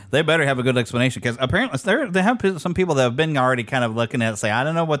will. They better have a good explanation, because apparently they have some people that have been already kind of looking at it, say, I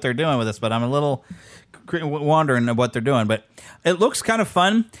don't know what they're doing with this, but I'm a little wondering of what they're doing. But it looks kind of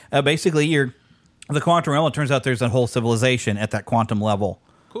fun. Basically, the quantum realm, it turns out there's a whole civilization at that quantum level.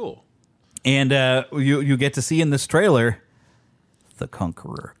 Cool. And you get to see in this trailer the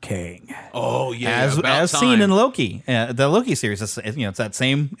Conqueror King. Oh yeah, as seen in Loki, the Loki series. It's that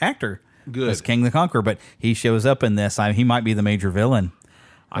same actor as King the Conqueror, but he shows up in this. He might be the major villain.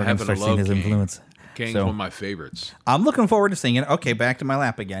 I happen to love his influence. King's one of my favorites. I'm looking forward to seeing it. Okay, back to my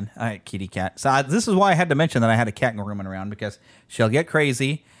lap again. All right, kitty cat. So this is why I had to mention that I had a cat roaming around, because she'll get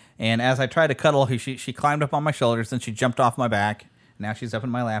crazy. And as I tried to cuddle her, she climbed up on my shoulders, then she jumped off my back. Now she's up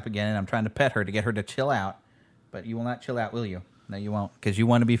in my lap again, and I'm trying to pet her to get her to chill out. But you will not chill out, will you? No, you won't, because you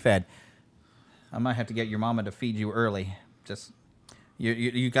want to be fed. I might have to get your mama to feed you early. Just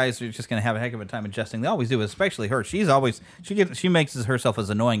you guys are just going to have a heck of a time adjusting. They always do, especially her. She makes herself as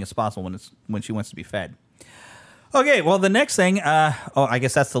annoying as possible when she wants to be fed. Okay, well, the next thing, I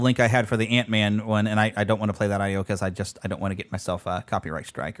guess that's the link I had for the Ant-Man one, and I don't want to play that audio because I don't want to get myself a copyright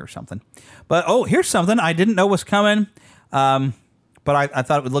strike or something. But, here's something I didn't know was coming, but I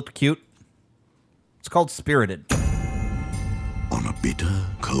thought it would look cute. It's called Spirited. On a bitter,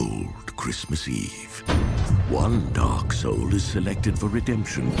 cold Christmas Eve, one dark soul is selected for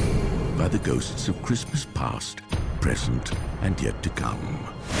redemption by the ghosts of Christmas past, present, and yet to come.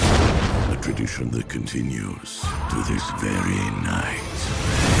 A tradition that continues to this very night.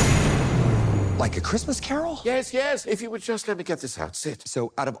 Like a Christmas carol? Yes, if you would just let me get this out. Sit.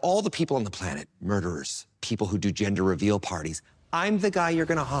 So out of all the people on the planet, murderers, people who do gender reveal parties, I'm the guy you're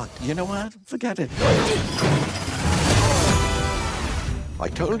gonna haunt. You know what? Forget it. I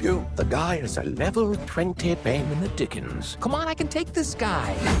told you, the guy is a level 20 Benjamin the Dickens. Come on, I can take this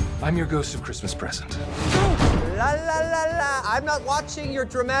guy. I'm your ghost of Christmas present. La la la la, I'm not watching your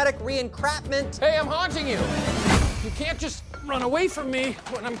dramatic re-encrapment. Hey, I'm haunting you. You can't just run away from me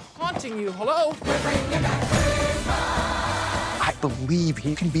when I'm haunting you. Hello? I believe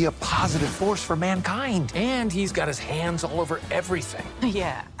he can be a positive force for mankind. And he's got his hands all over everything.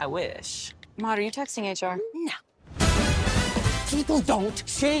 Yeah, I wish. Maud, are you texting HR? No. People don't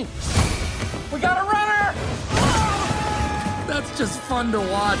change. We got a runner! That's just fun to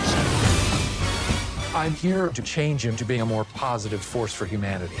watch. I'm here to change him to being a more positive force for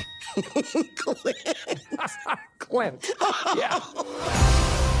humanity. Clint. Yeah.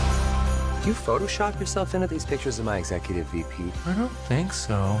 Do you Photoshop yourself into these pictures of my executive VP? I don't think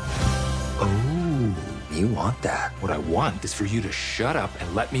so. Oh, you want that? What I want is for you to shut up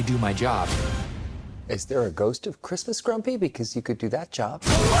and let me do my job. Is there a ghost of Christmas Grumpy? Because you could do that job.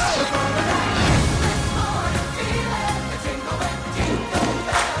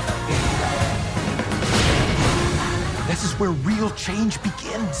 This is where real change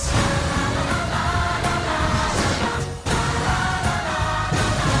begins.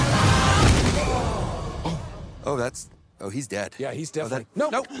 Oh, he's dead. Yeah, he's definitely.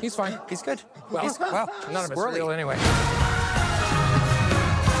 No, he's fine. He's good. Well, none of it's squirrely. real anyway.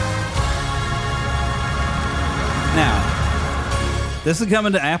 Now, this is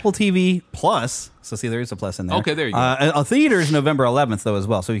coming to Apple TV Plus. So see, there is a plus in there. Okay, there you go. Theaters November 11th, though, as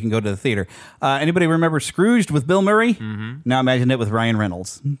well, so you can go to the theater. Anybody remember Scrooged with Bill Murray? Mm-hmm. Now imagine it with Ryan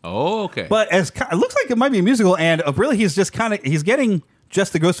Reynolds. Oh, okay. But it looks like it might be a musical, and really he's just he's getting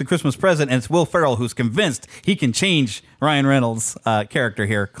just the Ghost of Christmas Present, and it's Will Ferrell who's convinced he can change Ryan Reynolds' character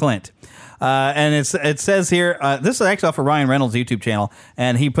here, Clint. And it says here, this is actually off of Ryan Reynolds' YouTube channel,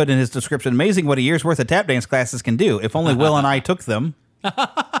 and he put in his description, amazing what a year's worth of tap dance classes can do. If only Will and I took them.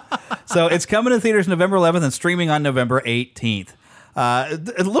 So it's coming to theaters November 11th and streaming on November 18th.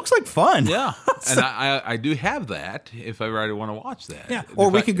 It looks like fun. Yeah, and I do have that if I really want to watch that. Yeah, or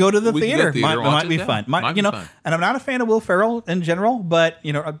we could go to the theater. Might be fun. Might be fun. And I'm not a fan of Will Ferrell in general, but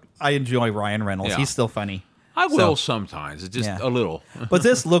I enjoy Ryan Reynolds. Yeah. He's still funny. I will sometimes. It's just a little. But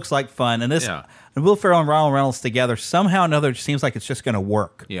this looks like fun, and and Will Ferrell and Ryan Reynolds together somehow or another seems like it's just going to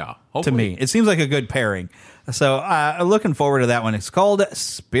work. Yeah, to me, it seems like a good pairing. So looking forward to that one. It's called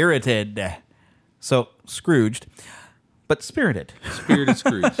Spirited. So Scrooged. But Spirited. Spirited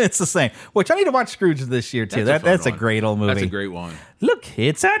Scrooge. It's the same. Which I need to watch Scrooge this year, too. That's a great old movie. That's a great one. Look,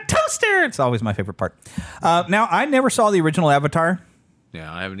 it's a toaster. It's always my favorite part. Now, I never saw the original Avatar.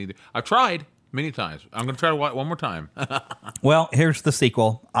 Yeah, I haven't either. I've tried many times. I'm going to try to watch one more time. Well, here's the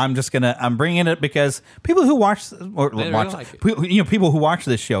sequel. I'm bringing it because people who people who watch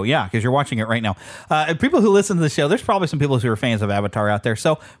this show, yeah, because you're watching it right now. People who listen to the show, there's probably some people who are fans of Avatar out there.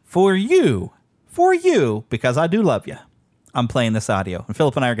 So for you, because I do love you, I'm playing this audio. And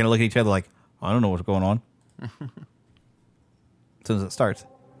Philip and I are going to look at each other like, I don't know what's going on. As soon as it starts.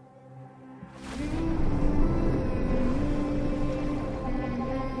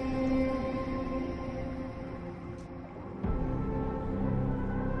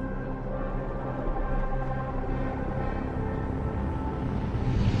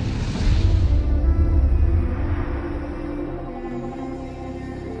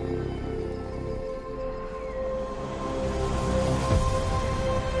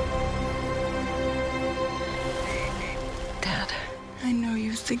 I know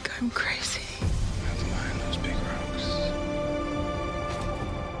you think I'm crazy. Never mind those big rocks.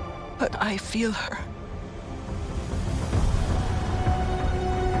 But I feel her.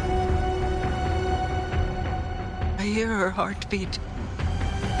 I hear her heartbeat.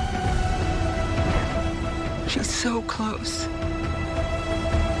 She's so close.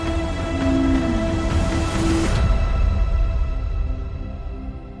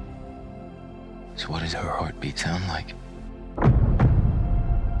 So what does her heartbeat sound like?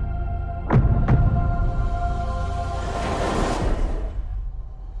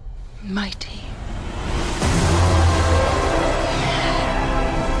 Mighty.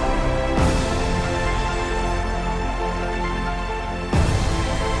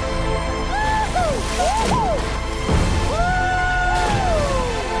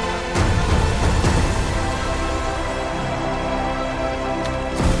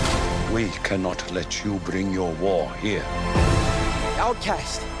 We cannot let you bring your war here.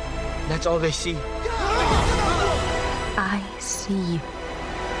 Outcast. That's all they see. I see you.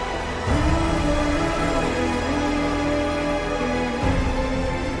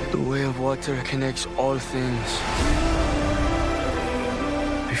 The way of water connects all things.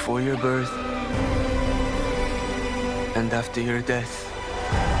 Before your birth and after your death.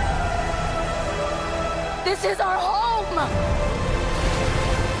 This is our home!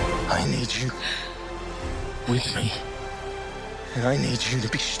 I need you with me. And I need you to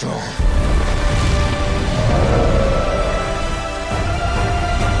be strong.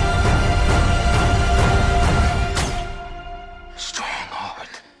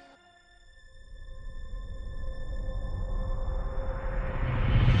 Strongheart.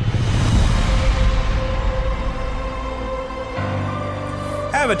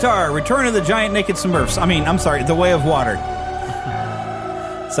 Avatar: Return of the Giant Naked Smurfs. The Way of Water.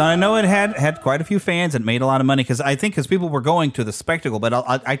 So I know it had quite a few fans and made a lot of money because people were going to the spectacle. But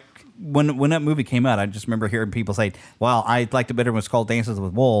when that movie came out, I just remember hearing people say, "Well, I liked it better when it was called Dances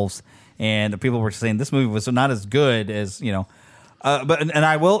with Wolves," and people were saying this movie was not as good as But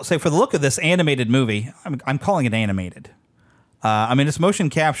I will say, for the look of this animated movie, I'm calling it animated. It's motion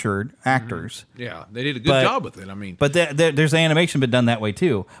captured actors. Yeah, they did a good job with it. But there's animation been done that way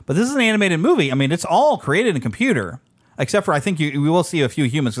too. But this is an animated movie. It's all created in computer. Except for, I think we will see a few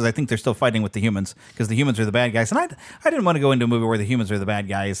humans because I think they're still fighting with the humans because the humans are the bad guys. And I didn't want to go into a movie where the humans are the bad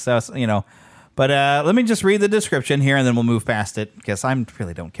guys. So, But let me just read the description here and then we'll move past it because I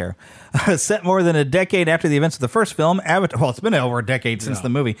really don't care. Set more than a decade after the events of the first film, Avatar. Well, it's been over a decade since the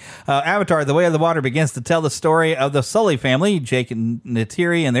movie. Avatar: The Way of the Water begins to tell the story of the Sully family, Jake and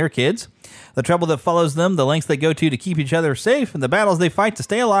Neytiri and their kids. The trouble that follows them, the lengths they go to keep each other safe, and the battles they fight to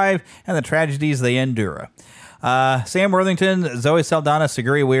stay alive, and the tragedies they endure. Sam Worthington, Zoe Saldana,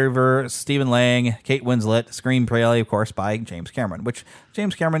 Sigourney Weaver, Stephen Lang, Kate Winslet, screenplay, of course, by James Cameron, which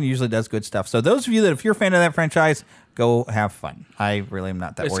James Cameron usually does good stuff. So those of you that, if you're a fan of that franchise, go have fun. I really am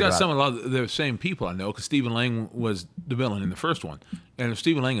not that worried about it. It's got a lot of the same people I know, because Stephen Lang was the villain in the first one. And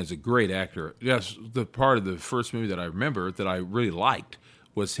Stephen Lang is a great actor. Yes, the part of the first movie that I remember that I really liked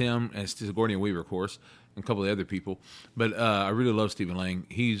was him and Sigourney Weaver, of course, and a couple of other people. But I really love Stephen Lang.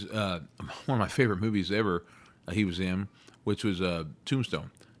 He's one of my favorite movies ever. He was in, which was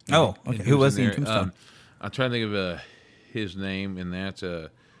Tombstone. Oh, okay. Who was he in Tombstone? I'm trying to think of his name, and that's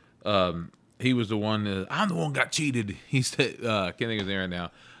he was the one. I'm the one who got cheated. He's can't think of his name right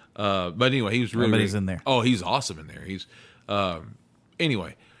now. But anyway, he was really. He's in there. Oh, he's awesome in there. He's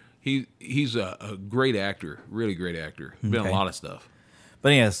anyway, he's a great actor, really great actor. Been in a lot of stuff. But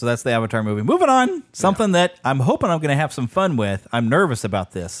yeah, so that's the Avatar movie. Moving on, something that I'm hoping I'm going to have some fun with. I'm nervous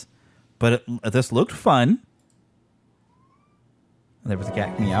about this, but this looked fun. There was a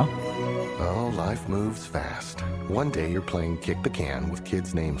cat meow. Oh, life moves fast. One day you're playing kick the can with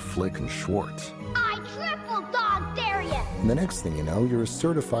kids named Flick and Schwartz. I triple dog dare you! And the next thing you know, you're a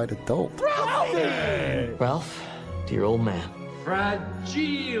certified adult. Ralph, dear old man.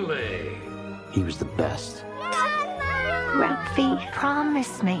 Fragile. He was the best. Ralphie,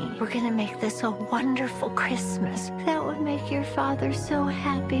 promise me we're gonna make this a wonderful Christmas. That would make your father so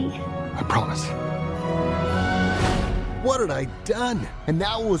happy. I promise. What had I done? And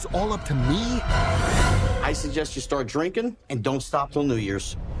now it was all up to me? I suggest you start drinking and don't stop till New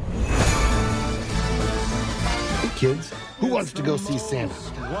Year's. Hey, kids, who wants to go see Santa?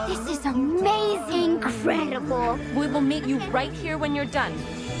 This is amazing. Incredible. We will meet you right here when you're done.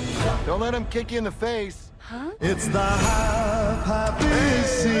 Don't let him kick you in the face. Huh? It's the happy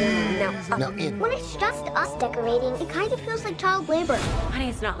season. Now in. When it's just us decorating, it kind of feels like child labor. Honey,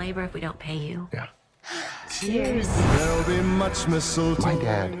 it's not labor if we don't pay you. Yeah. Cheers. There'll be much mistletoe. My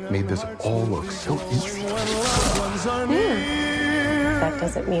dad made this all look so easy. That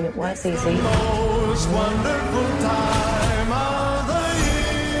doesn't mean it was easy. Most wonderful time of the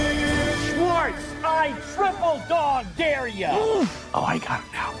year. Schwartz, I triple dog dare you! Oh, I got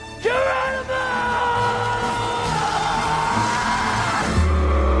it now.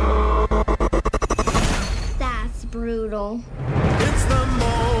 That's brutal. It's the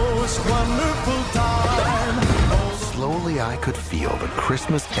most wonderful time. Slowly I could feel the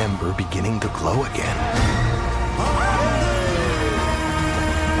Christmas ember beginning to glow again.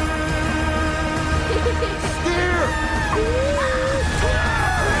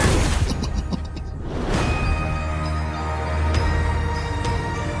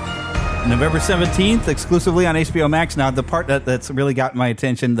 November 17th, exclusively on HBO Max. Now, the part that's really got my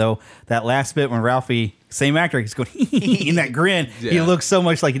attention, though, that last bit when Ralphie, same actor, he's going in that grin. Yeah. He looks so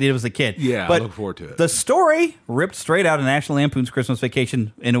much like he did as a kid. Yeah, but I look forward to it. The story ripped straight out of National Lampoon's Christmas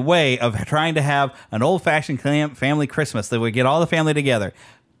Vacation in a way of trying to have an old-fashioned family Christmas that would get all the family together.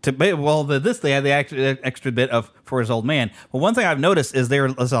 They had the extra bit of for his old man. But one thing I've noticed is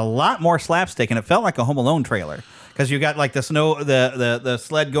there was a lot more slapstick, and it felt like a Home Alone trailer. Because you got like the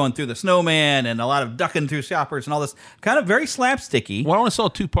sled going through the snowman and a lot of ducking through shoppers and all this kind of very slapsticky. Well, I only saw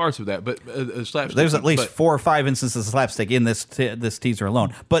 2 parts of that, but slapstick. There's at least 4 or 5 instances of slapstick in this teaser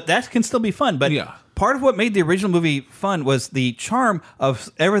alone. But that can still be fun. But yeah. Part of what made the original movie fun was the charm of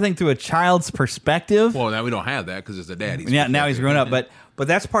everything through a child's perspective. Well, now we don't have that because it's a daddy's. Yeah, now he's grown up. But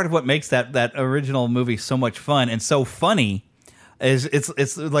that's part of what makes that original movie so much fun and so funny.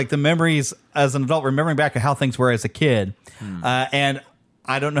 It's like the memories as an adult, remembering back at how things were as a kid, and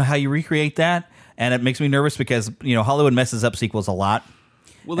I don't know how you recreate that, and it makes me nervous because Hollywood messes up sequels a lot,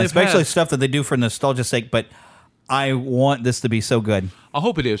 well, especially stuff that they do for nostalgia's sake. But I want this to be so good. I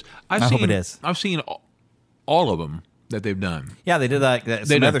hope it is. I hope it is. I've seen all of them that they've done. Yeah, they did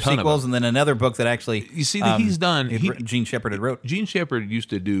some other sequels and then another book that actually... You see that he's done... Gene Shepard had wrote. Gene Shepard used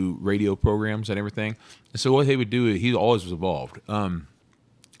to do radio programs and everything. And so what they would do, he always was involved.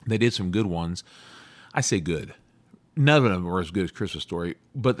 They did some good ones. I say good. None of them were as good as Christmas Story,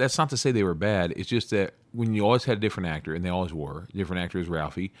 but that's not to say they were bad. It's just that when you always had a different actor, and they always were, different actor is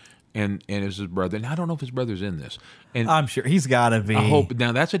Ralphie, and it was his brother. And I don't know if his brother's in this. And I'm sure he's got to be. I hope.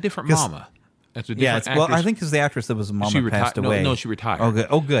 Now, that's a different mama. That's a different actress. Well, I think it's the actress that was a mama passed away. No, she retired.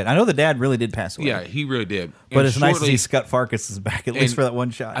 Oh, good. I know the dad really did pass away. Yeah, he really did. But it's nice to see Scott Farkus is back, at least for that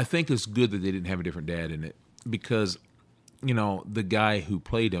one shot. I think it's good that they didn't have a different dad in it because, the guy who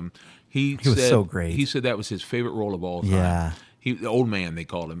played him, he was so great. He said that was his favorite role of all time. Yeah. The old man, they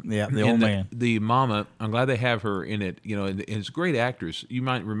called him. Yeah, the old man. The mama, I'm glad they have her in it. And it's a great actress. You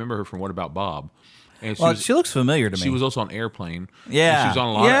might remember her from What About Bob? And she looks familiar to me. She was also on Airplane. Yeah. She was on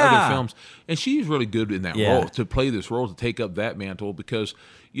a lot of other films. And she's really good in that Yeah. role, to play this role, to take up that mantle, because,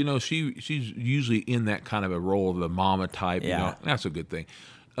 she's usually in that kind of a role of the mama type. Yeah. That's a good thing.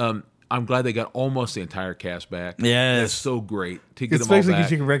 I'm glad they got almost the entire cast back. Yes. That's so great to get them all Especially back.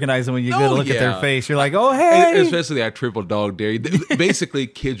 because you can recognize them when you look at their face. You're like, oh, hey. And especially that Triple Dog Dare. Basically,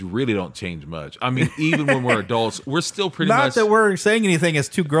 kids really don't change much. I mean, even when we're adults, we're still pretty Not much... that we're saying anything as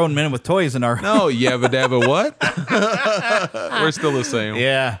two grown men with toys in our... No, yabba dabba what? We're still the same.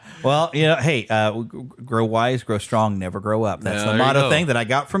 Yeah. Well, hey, grow wise, grow strong, never grow up. That's the motto thing that I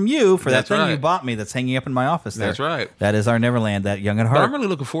got from you for that thing you bought me that's hanging up in my office there. That's right. That is our Neverland, that young at heart. But I'm really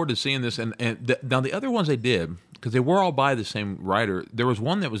looking forward to seeing this. Now, the other ones they did, because they were all by the same writer, there was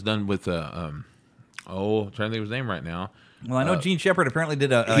one that was done with, I'm trying to think of his name right now. Well, I know Gene Shepard apparently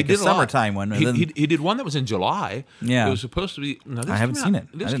did a summertime one. He did one that was in July. Yeah. It was supposed to be... I haven't seen it.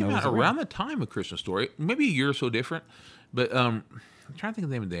 This came out around the time of Christmas Story, maybe a year or so different. But I'm trying to think of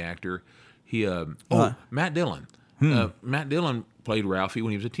the name of the actor. Matt Dillon. Matt Dillon played Ralphie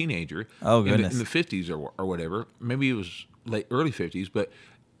when he was a teenager. Oh, goodness. In the 50s or whatever. Maybe it was early 50s, but...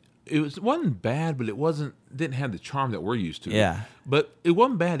 It wasn't bad, but didn't have the charm that we're used to. Yeah. But it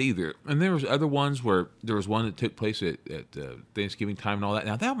wasn't bad either. And there was other ones where there was one that took place at Thanksgiving time and all that.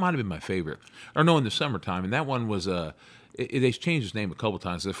 Now, that might have been my favorite. Or no, in the summertime. And that one was, they changed his name a couple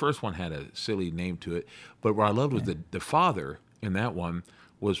times. The first one had a silly name to it. But what I loved was the father in that one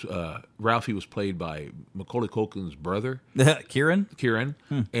was, Ralphie was played by Macaulay Culkin's brother. Kieran?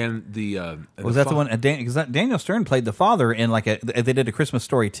 And was that the one? Because Daniel Stern played the father in they did a Christmas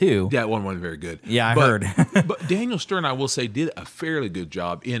Story too. Yeah, one wasn't very good. Yeah, I heard. But Daniel Stern, I will say, did a fairly good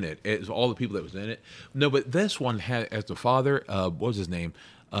job in it, as all the people that was in it. No, but this one had, as the father, what was his name?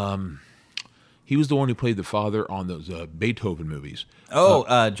 He was the one who played the father on those Beethoven movies.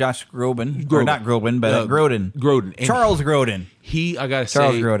 Josh Groban. Or not Groban, but Grodin. Grodin. And Charles Grodin. I got to say...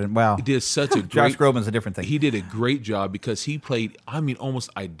 Charles Grodin, wow. He did such a great... Josh Groban's a different thing. He did a great job because he played,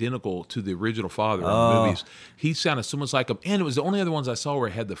 almost identical to the original father in the movies. He sounded so much like him. And it was the only other ones I saw where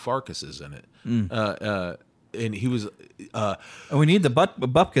it had the Farkuses in it. And he was... we need the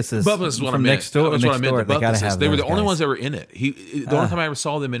Bupkuses from next door. That's what I meant, the Bupkuses. They were the only guys. ones that were in it. The only time I ever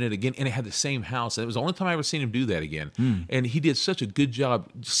saw them in it again, and it had the same house. And it was the only time I ever seen him do that again. And he did such a good job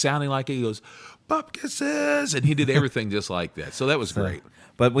sounding like it. He goes, Bupkuses! And he did everything just like that. So that was great.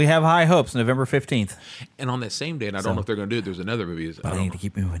 But we have high hopes, November 15th. And on that same day, and I don't know if they're going to do it, there's another movie. But I need to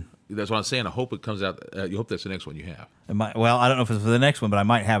keep moving. That's what I'm saying. I hope it comes out. You hope that's the next one you have. Well, I don't know if it's for the next one, but I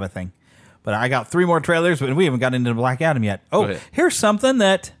might have a thing. But I got 3 more trailers, but we haven't got into Black Adam yet. Oh, here's something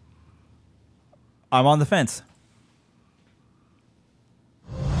that I'm on the fence.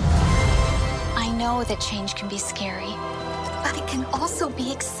 I know that change can be scary, but it can also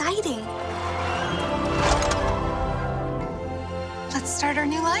be exciting. Let's start our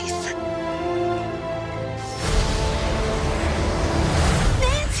new life.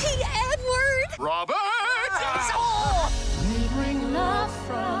 Nancy Edward! Robert! We bring love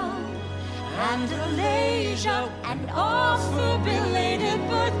from Andalasia and offer belated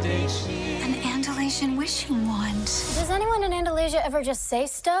birthday cheer. An Andalasian wishing wand. Does anyone in Andalasia ever just say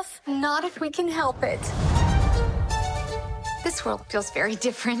stuff? Not if we can help it. This world feels very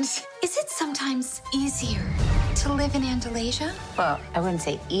different. Is it sometimes easier to live in Andalasia? Well, I wouldn't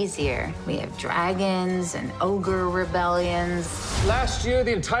say easier. We have dragons and ogre rebellions. Last year,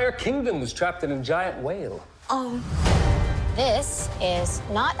 the entire kingdom was trapped in a giant whale. Oh. This is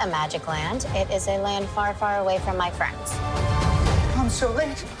not a magic land. It is a land far, far away from my friends. I'm so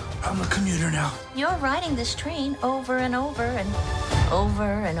late. I'm a commuter now. You're riding this train over and over and over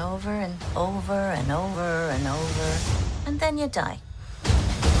and over and over and over and over, and then you die.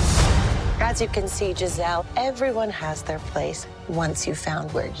 As you can see, Giselle, everyone has their place once you've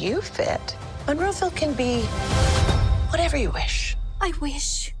found where you fit. Monroeville can be whatever you wish. I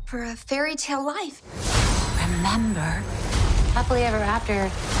wish for a fairy tale life. Remember, happily ever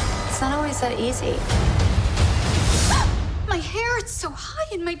after, it's not always that easy. My hair, it's so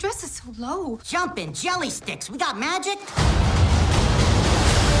high and my dress is so low. Jumping jelly sticks. We got magic?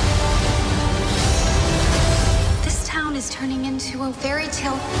 This town is turning into a fairy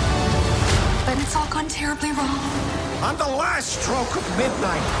tale, but it's all gone terribly wrong. On the last stroke of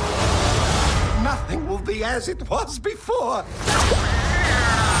midnight, nothing will be as it was before.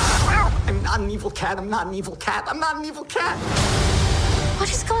 I'm not an evil cat. I'm not an evil cat. I'm not an evil cat. What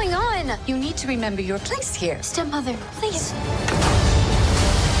is going on? You need to remember your place here. Stepmother, please.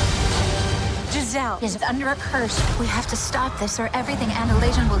 Giselle is under a curse. We have to stop this or everything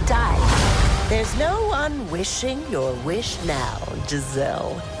Andalasian will die. There's no one wishing your wish now,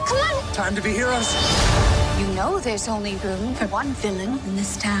 Giselle. Come on. Time to be heroes. You know there's only room for one villain in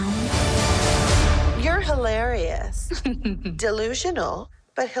this town. You're hilarious. Delusional,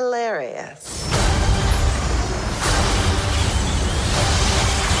 but hilarious.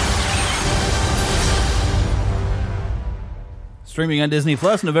 Streaming on Disney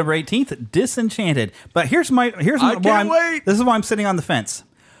Plus November 18th, Disenchanted. But here's why this is why I'm sitting on the fence.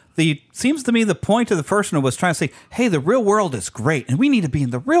 Seems to me the point of the first one was trying to say, hey, the real world is great, and we need to be in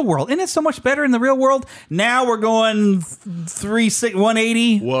the real world. Isn't it so much better in the real world? Now we're going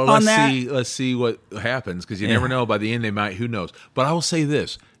 180 on that. Let's see what happens, because you never know. By the end, they might. Who knows? But I will say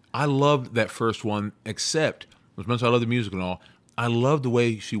this. I loved that first one, except, as much as I love the music and all, I loved the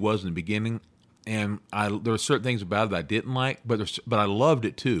way she was in the beginning. And there were certain things about it that I didn't like, but I loved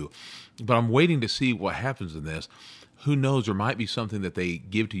it too. But I'm waiting to see what happens in this. Who knows? There might be something that they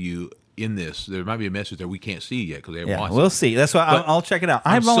give to you in this. There might be a message that we can't see yet because they haven't watched it. We'll see. That's why I'll check it out.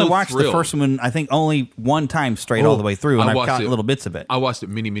 I've only watched the first one, I think, only one time straight all the way through, and I've caught little bits of it. I watched it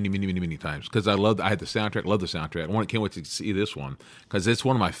many times because I had the soundtrack, love the soundtrack. Can't wait to see this one because it's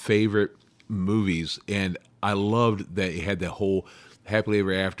one of my favorite movies, and I loved that it had that whole happily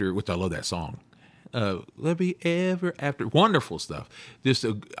ever after, which I love that song. Let me ever after. Wonderful stuff.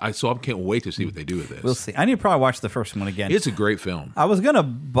 So I can't wait to see what they do with this. We'll see. I need to probably watch the first one again. It's a great film. I was gonna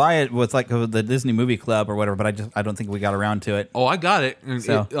buy it with like the Disney Movie Club or whatever, but I don't think we got around to it. Oh, I got it. And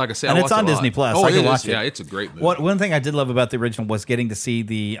so, like I said, and it's on Disney Plus. Oh, I can watch it. Yeah, it's a great movie. One thing I did love about the original was getting to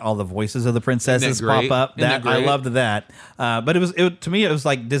see all the voices of the princesses pop up. That I loved that. But to me it was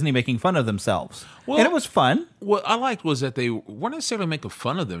like Disney making fun of themselves. Well, and it was fun. What I liked was that they weren't necessarily making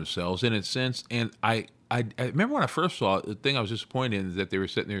fun of themselves in a sense, and I remember when I first saw it, the thing I was disappointed in is that they were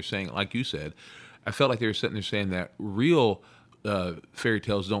sitting there saying, like you said, I felt like they were sitting there saying that real fairy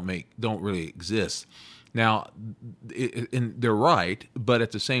tales don't really exist. Now, and they're right, but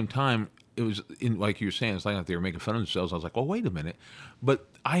at the same time, it was like you were saying, it's like they were making fun of themselves. I was like, oh, wait a minute, but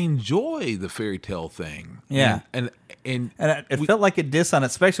I enjoy the fairy tale thing. Yeah, and it felt like a diss on it,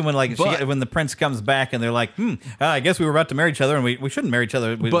 especially when when the prince comes back and they're like, I guess we were about to marry each other and we shouldn't marry each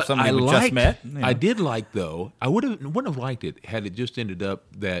other with somebody we just met. I did like though. I wouldn't have liked it had it just ended up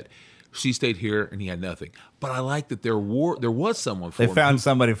that she stayed here and he had nothing. But I liked that there was someone for him. They found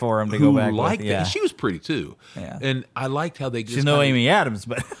somebody for him to go back with. Yeah. She was pretty too. Yeah. And I liked how they just she's no Amy Adams,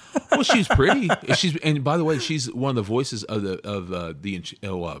 but well, she's pretty. And by the way, she's one of the voices of the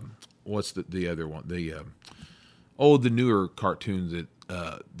what's the other one? The newer cartoons that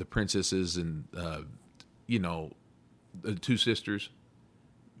the princesses and the two sisters.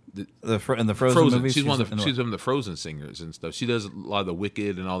 In the Frozen movies? She's one of the Frozen singers and stuff. She does a lot of the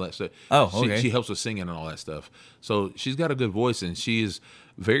Wicked and all that stuff. Oh, okay. She helps with singing and all that stuff. So she's got a good voice and she is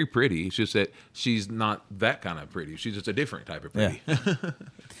very pretty. It's just that she's not that kind of pretty. She's just a different type of pretty. Yeah.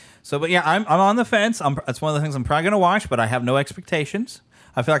 So, but yeah, I'm on the fence. It's one of the things I'm probably going to watch, but I have no expectations.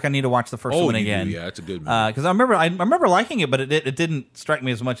 I feel like I need to watch the first one again. Yeah, it's a good movie. Because I remember liking it, but it didn't strike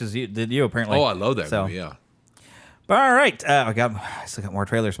me as much as you apparently. Oh, I love that movie. Yeah. All right, I still got more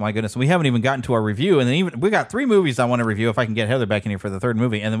trailers. My goodness, we haven't even gotten to our review, and then we got 3 movies I want to review. If I can get Heather back in here for the 3rd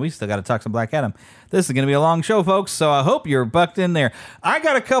movie, and then we still got to talk some Black Adam. This is going to be a long show, folks. So I hope you're bucked in there. I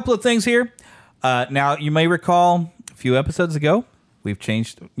got a couple of things here. Now you may recall a few episodes ago we've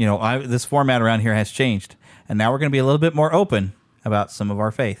changed. This format around here has changed, and now we're going to be a little bit more open about some of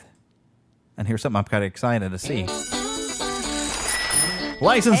our faith. And here's something I'm kind of excited to see.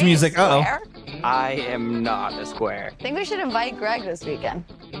 License music. Square. I am not a square. I think we should invite Greg this weekend.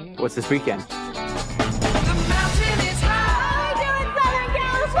 What's this weekend?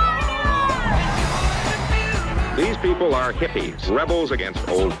 These people are hippies, rebels against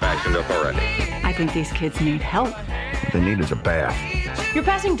old-fashioned authority. I think these kids need help. they need is a bath. You're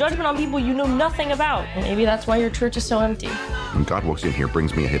passing judgment on people you know nothing about. Maybe that's why your church is so empty. When God walks in here,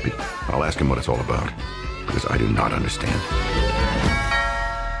 brings me a hippie, I'll ask him what it's all about, because I do not understand.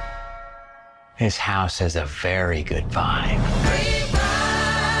 This house has a very good vibe.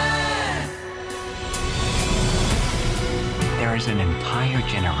 There is an entire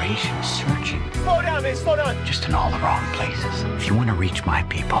generation searching. Slow down, man, slow down. Just in all the wrong places. If you want to reach my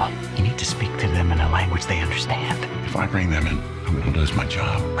people, you need to speak to them in a language they understand. If I bring them in, I'm going to lose my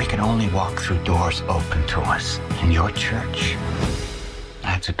job. We can only walk through doors open to us. In your church,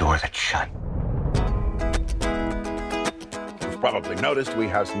 that's a door that's shut. You've probably noticed we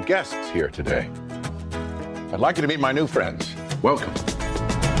have some guests here today. I'd like you to meet my new friends. Welcome.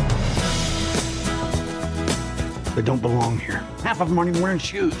 They don't belong here. Half of them aren't even wearing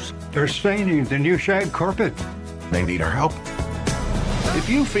shoes. They're staining the new shag carpet. They need our help. If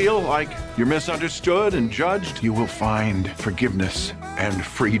you feel like you're misunderstood and judged, you will find forgiveness and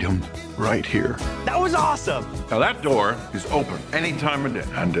freedom right here. That was awesome. Now that door is open any time of day.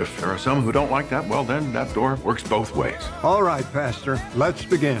 And if there are some who don't like that, well then that door works both ways. All right, Pastor, let's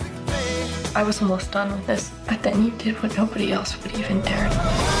begin. I was almost done with this, but then you did what nobody else would even dare.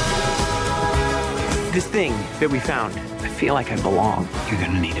 This thing that we found, I feel like I belong. You're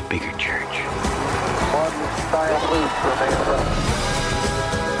gonna need a bigger church.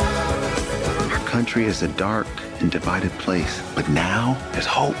 Our country is a dark and divided place, but now there's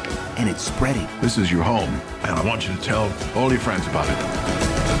hope, and it's spreading. This is your home, and I want you to tell all your friends about it.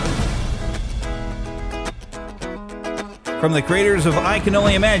 From the creators of I Can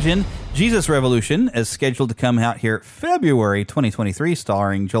Only Imagine, Jesus Revolution is scheduled to come out here February 2023,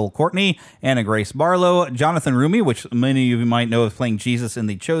 starring Joel Courtney, Anna Grace Barlow, Jonathan Rumi, which many of you might know of playing Jesus in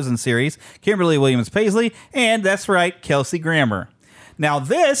the Chosen series, Kimberly Williams Paisley, and that's right, Kelsey Grammer. Now,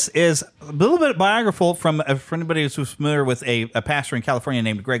 this is a little bit biographical for anybody who's familiar with a pastor in California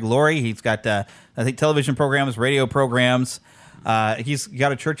named Greg Laurie. He's got, I think, television programs, radio programs. He's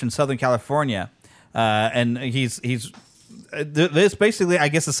got a church in Southern California, and he's this basically, I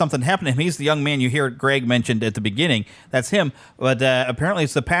guess, is something happened to him. He's the young man you hear Greg mentioned at the beginning. That's him. But apparently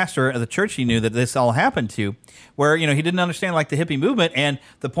it's the pastor of the church he knew that this all happened to, where, he didn't understand like the hippie movement. And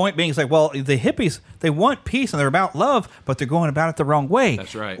the point being is like, well, the hippies, they want peace and they're about love, but they're going about it the wrong way.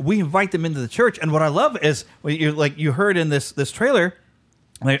 That's right. We invite them into the church. And what I love is, you heard in this trailer,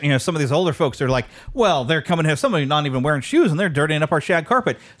 some of these older folks are like, well, they're coming to have somebody not even wearing shoes and they're dirtying up our shag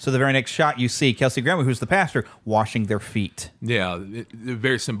carpet. So the very next shot you see Kelsey Grammer, who's the pastor, washing their feet. Yeah,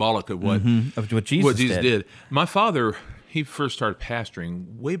 very symbolic of what Jesus did. My father, he first started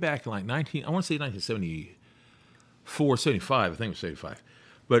pastoring way back in like 1974, 75, I think it was 75.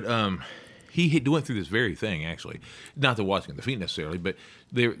 But he went through this very thing, actually. Not the washing of the feet necessarily, but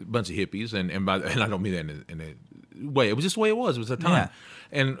they were a bunch of hippies, and I don't mean that in a way. It was just the way it was. It was the time. Yeah.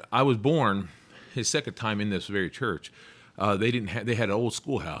 And I was born his second time in this very church. They had an old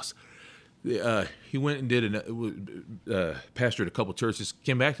schoolhouse. He went and did pastored a couple churches,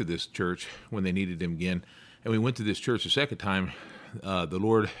 came back to this church when they needed him again. And we went to this church the second time. The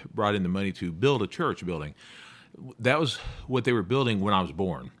Lord brought in the money to build a church building. That was what they were building when I was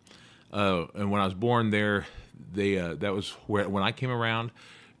born. And when I was born there, that was when I came around,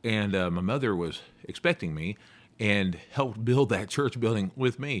 and my mother was expecting me and helped build that church building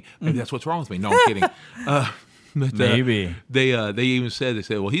with me. Maybe that's what's wrong with me. No, I'm kidding. But, maybe they even said,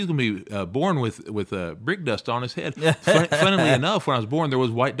 well, he's going to be born with brick dust on his head. Funnily enough, when I was born, there was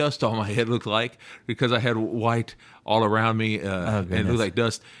white dust on my head. It looked like, because I had white all around me, and it looked like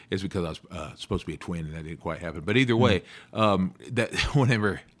dust. It's because I was supposed to be a twin, and that didn't quite happen. But either way, that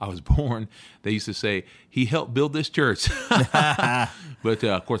whenever I was born, they used to say he helped build this church. But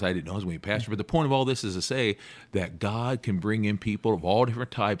of course, I didn't know I was going to be a pastor. But the point of all this is to say that God can bring in people of all different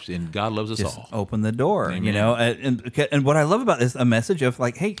types, and God loves us all. Open the door, Amen. And what I love about this, a message of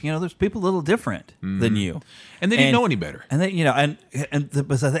like, hey, there's people a little different than you, and they didn't know any better. And they, I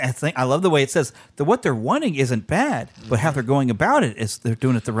think I love the way it says that what they're wanting isn't bad, but how they're going about it is they're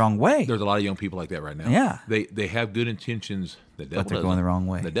doing it the wrong way. There's a lot of young people like that right now. Yeah, they have good intentions. The devil but they're going the wrong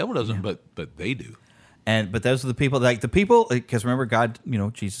way. The devil doesn't, but they do. But those are the people, because remember, God,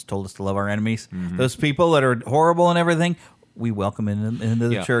 Jesus told us to love our enemies. Mm-hmm. Those people that are horrible and everything, we welcome into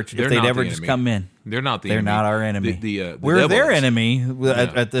the church if they'd ever just come in. They're not the enemy. They're not our enemy. We're their enemy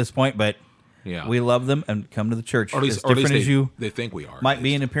at this point, but we love them and come to the church. Or at least, as you they think we are. Might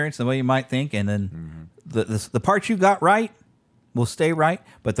be in appearance the way you might think, and then the parts you got right will stay right,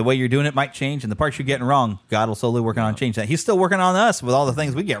 but the way you're doing it might change, and the parts you're getting wrong, God will slowly work on change that. He's still working on us with all the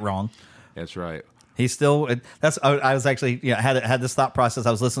things we get wrong. That's right. He's still. I was actually had this thought process.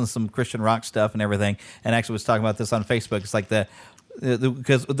 I was listening to some Christian rock stuff and everything, and actually was talking about this on Facebook. It's like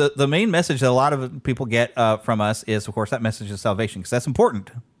because the main message that a lot of people get from us is, of course, that message of salvation, because that's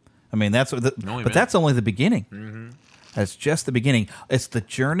important. I mean, that's that's only the beginning. Mm-hmm. That's just the beginning. It's the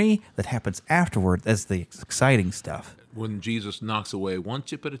journey that happens afterward that's the exciting stuff. When Jesus knocks away one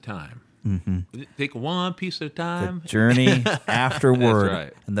chip at a time. Mm-hmm. Take one piece at a time. The journey afterward, That's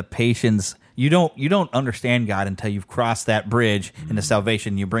right. And the patience. You don't understand God until you've crossed that bridge into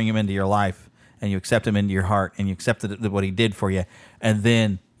salvation. You bring Him into your life, and you accept Him into your heart, and you accept what He did for you, and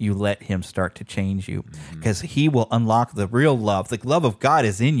then you let Him start to change you, because He will unlock the real love. The love of God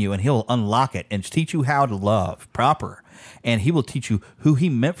is in you, and He'll unlock it and teach you how to love proper, and He will teach you who He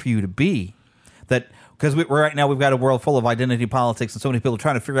meant for you to be. Because right now we've got a world full of identity politics, and so many people are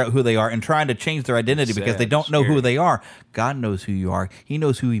trying to figure out who they are and trying to change their identity because they don't know who they are. God knows who you are. He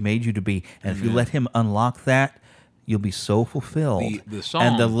knows who He made you to be, and if you let Him unlock that, you'll be so fulfilled. The song,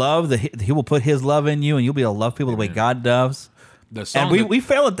 and the love, He will put His love in you, and you'll be able to love people the way God does. The song and we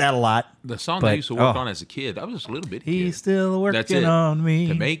fail at that a lot. The song I used to work on as a kid, I was just a little bit. He's still working on me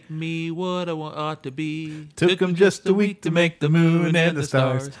to make me what I ought to be. Took him just a week to make the moon and the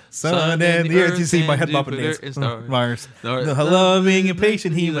stars, sun and the earth. You see my head bopping Mars. Loving and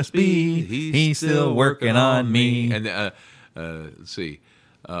patient he must be. He's still working on me. And let's see.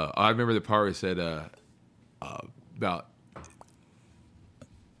 I remember the part where it said about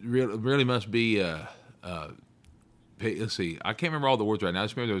really must be. Let's see. I can't remember all the words right now. I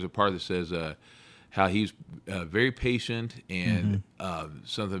just remember there was a part that says how he's very patient and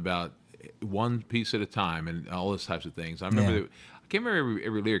something about one piece at a time and all those types of things. I remember. I can't remember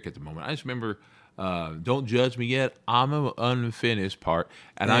every lyric at the moment. I just remember, "Don't judge me yet. I'm an unfinished part,"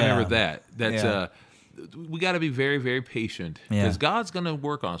 and I remember that. That's we got to be very, very patient because God's going to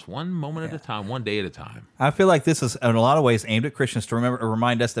work on us one moment at a time, one day at a time. I feel like this is in a lot of ways aimed at Christians to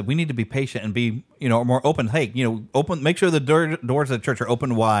remind us that we need to be patient and be, more open. Hey, open. Make sure the doors of the church are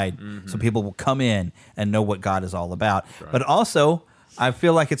open wide so people will come in and know what God is all about. Right. But also, I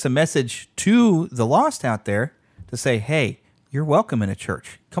feel like it's a message to the lost out there to say, hey, you're welcome in a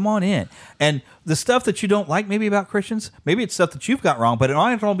church. Come on in. And the stuff that you don't like maybe about Christians, maybe it's stuff that you've got wrong, but it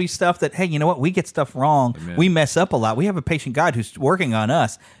might all be stuff that, hey, you know what? We get stuff wrong. Amen. We mess up a lot. We have a patient God who's working on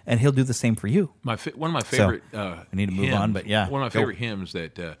us, and He'll do the same for you. One of my favorite I need to move on, but yeah. One of my favorite hymns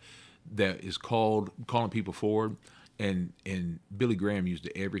that is called Calling People Forward, and Billy Graham used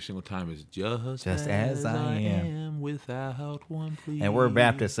it every single time, is just as I am without one plea. And we're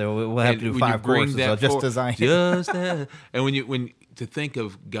Baptists, so we'll have to do 5 courses. So just as I am. Just as, and when to think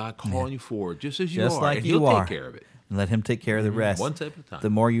of God calling you forward, just as you are, like and He'll take care of it. And let Him take care of the rest. One step at a time. The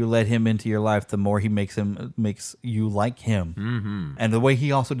more you let Him into your life, the more He makes you like Him. Mm-hmm. And the way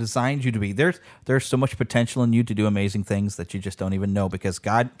He also designed you to be. There's so much potential in you to do amazing things that you just don't even know, because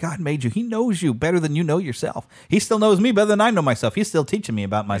God made you. He knows you better than you know yourself. He still knows me better than I know myself. He's still teaching me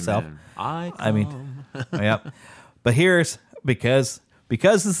about myself. Amen. I mean, yep. But here's because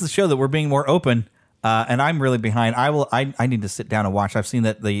this is a show that we're being more open. And I'm really behind. I need to sit down and watch. I've seen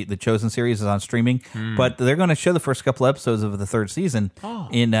that the Chosen series is on streaming, but they're going to show the first couple episodes of the 3rd season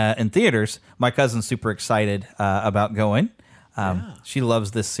in theaters. My cousin's super excited about going. She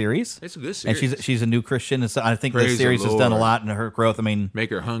loves this series. It's a good series, and she's a new Christian, and so I think this series has done a lot in her growth. I mean, make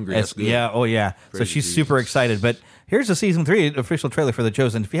her hungry. That's good. Yeah, oh yeah. So she's super excited. But here's the season 3 official trailer for The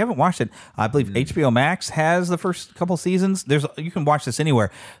Chosen. If you haven't watched it, I believe HBO Max has the first couple seasons. You can watch this anywhere.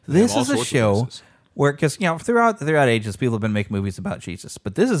 This is a show where, because throughout ages, people have been making movies about Jesus,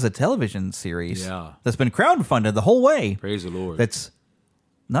 but this is a television series that's been crowdfunded the whole way. Praise the Lord. That's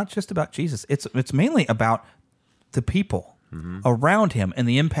not just about Jesus. It's mainly about the people around Him and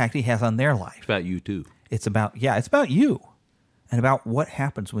the impact He has on their life. It's about you too. It's about you, and about what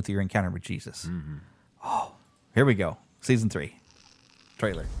happens with your encounter with Jesus. Mm-hmm. Oh, here we go. Season 3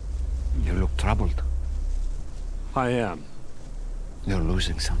 trailer. You look troubled. I am. You're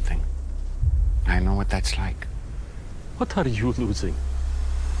losing something. I know what that's like. What are you losing?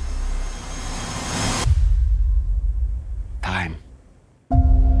 Time.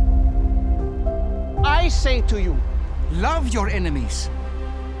 I say to you, love your enemies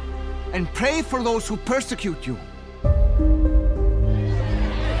and pray for those who persecute you.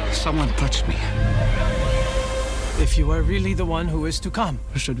 Someone touched me. If you are really the one who is to come,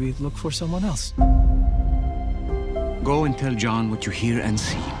 should we look for someone else? Go and tell John what you hear and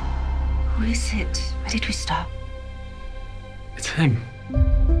see. Who is it? Why did we stop? It's him.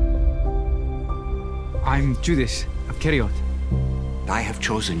 I'm Judas of Keriot. I have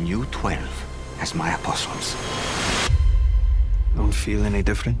chosen you 12 as my apostles. Don't feel any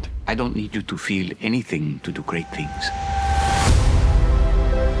different? I don't need you to feel anything to do great things.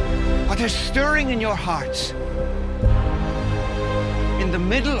 What is stirring in your hearts? In the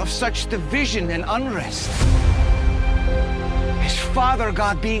middle of such division and unrest, is Father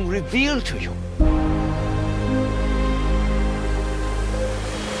God being revealed to you?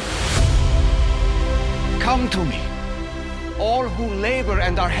 Come to me, all who labor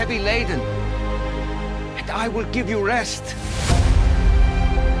and are heavy laden, and I will give you rest.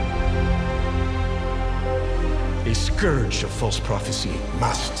 A scourge of false prophecy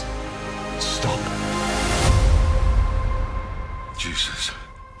must stop. Jesus,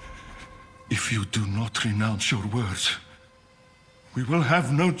 if you do not renounce your words, we will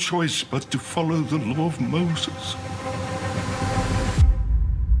have no choice but to follow the law of Moses.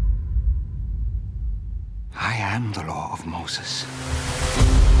 I am the law of Moses.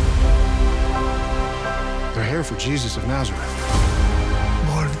 They're here for Jesus of Nazareth.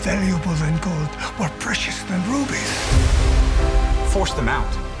 More valuable than gold, more precious than rubies. Force them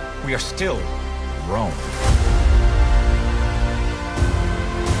out. We are still Rome.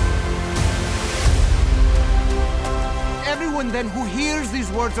 Everyone then who hears these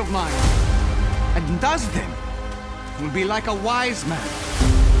words of mine and does them will be like a wise man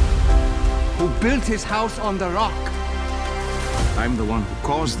who built his house on the rock. I'm the one who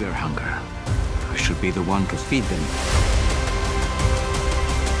caused their hunger. I should be the one to feed them.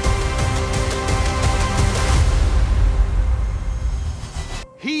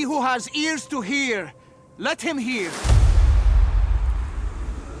 He who has ears to hear, let him hear.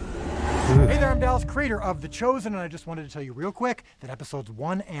 Hey there, I'm Dallas, creator of The Chosen, and I just wanted to tell you real quick that episodes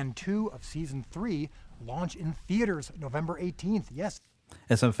 1 and 2 of season 3 launch in theaters November 18th. Yes.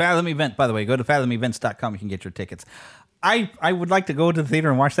 It's a Fathom event, by the way. Go to fathomevents.com. You can get your tickets. I would like to go to the theater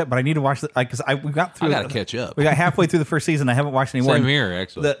and watch that, but I need to watch that because we got through. I got to catch up. We got halfway through the first season. I haven't watched any more. Same here,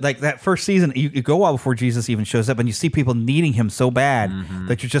 actually. Like that first season, you go a while before Jesus even shows up, and you see people needing him so bad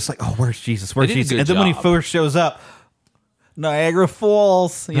that you're just like, oh, where's Jesus? Where's Jesus? And then when he first shows up, Niagara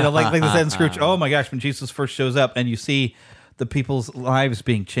Falls, like they said in Scrooge. Oh my gosh, when Jesus first shows up, and you see the people's lives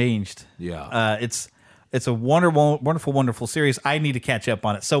being changed. Yeah, it's a wonderful, wonderful, wonderful series. I need to catch up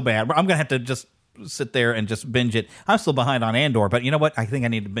on it so bad. I'm gonna have to just sit there and just binge it. I'm still behind on Andor, but you know what? I think I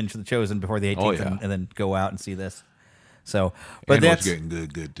need to binge The Chosen before the 18th and then go out and see this. So, but Andor's that's getting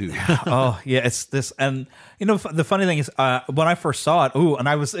good too. Oh yeah, it's this, and the funny thing is, when I first saw it, and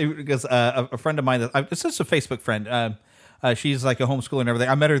I was because a friend of mine, it's just a Facebook friend. She's like a homeschooler and everything.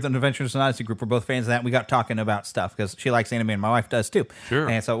 I met her at an Adventures in Odyssey group. We're both fans of that. We got talking about stuff because she likes anime and my wife does too. Sure.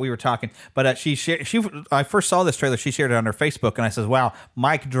 And so we were talking. But I first saw this trailer. She shared it on her Facebook, and I says, "Wow,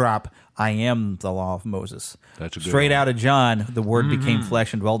 mic drop! I am the law of Moses." That's a good straight one. out of John. The Word became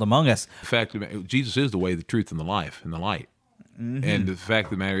flesh and dwelled among us. In fact, Jesus is the way, the truth, and the life, and the light. And the fact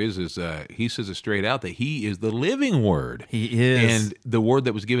of the matter is he says it straight out that he is the living word. He is. And the word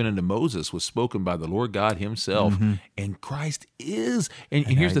that was given unto Moses was spoken by the Lord God himself. And Christ is. And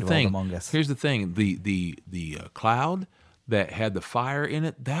here's the thing. Here's the thing. The cloud that had the fire in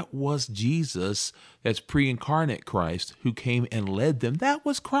it, that was Jesus. That's pre-incarnate Christ who came and led them. That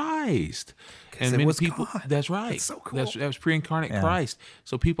was Christ. And many people, God. That's right. That's so cool. That was pre-incarnate Christ.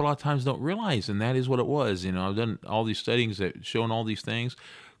 So people a lot of times don't realize, and that is what it was. I've done all these studies that showing all these things.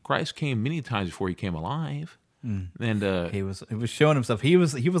 Christ came many times before he came alive. And he was showing himself. He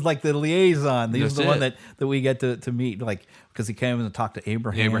was like the liaison. He was the one that we get to meet, like because he came and talked to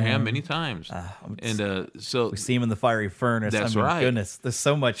Abraham many times. So we see him in the fiery furnace. That's right. Goodness, there's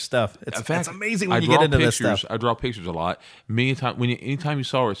so much stuff. It's amazing when I you get into pictures, this stuff. I draw pictures a lot. Anytime you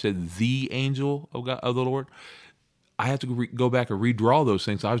saw where it said the angel of God, of the Lord, I have to go back and redraw those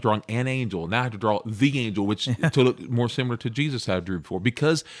things. I was drawing an angel. Now I have to draw the angel, which to look more similar to Jesus I drew before.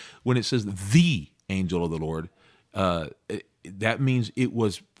 Because when it says the angel of the Lord, that means it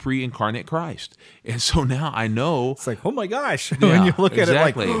was pre-incarnate Christ. And so now I know. It's like, oh my gosh. When you look at it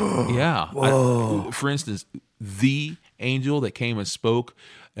like, yeah. Whoa. For instance, the angel that came and spoke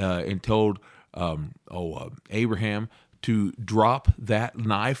and told Abraham to drop that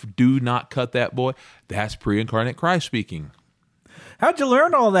knife, do not cut that boy. That's pre-incarnate Christ speaking. How'd you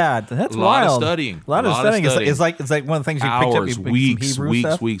learn all that? That's A wild. lot of studying. A lot of studying. It's like one of the things you picked up. Hours, Some weeks, Hebrew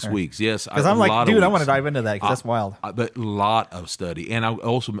stuff? weeks. Yes, because I'm like, dude, I want to dive into that because that's wild. But a lot of study, and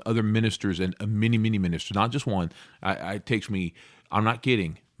also other ministers and many ministers, not just one. It takes me. I'm not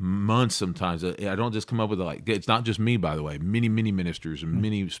kidding. Months sometimes. I don't just come up with it's not just me, by the way. Many ministers and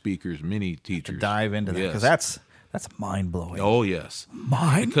many speakers, many teachers. To dive into that because that's mind blowing. Oh yes,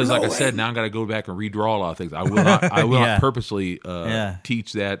 mind. Because like I said, now I got to go back and redraw a lot of things. I will not. I will not purposely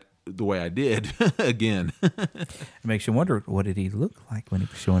teach that the way I did again. It makes you wonder, what did he look like when he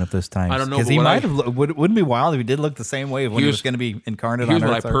was showing up those times? I don't know, because but he what might have. Wouldn't it be wild if he did look the same way when he was going to be incarnate on Earth?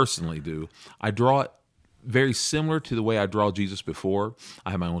 Here's what I personally do. I draw it very similar to the way I draw Jesus before.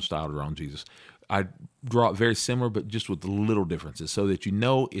 I have my own style to draw Jesus. I draw it very similar, but just with little differences, so that you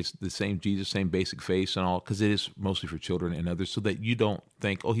know it's the same Jesus, same basic face and all, because it is mostly for children and others, so that you don't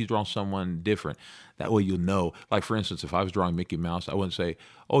think, oh, he's drawing someone different. That way you'll know. Like, for instance, if I was drawing Mickey Mouse, I wouldn't say,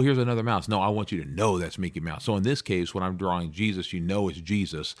 oh, here's another mouse. No, I want you to know that's Mickey Mouse. So in this case, when I'm drawing Jesus, you know it's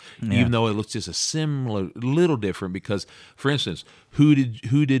Jesus, even though it looks just a similar, little different, because, for instance, who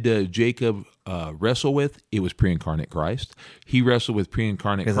did Jacob wrestle with? It was pre-incarnate Christ. He wrestled with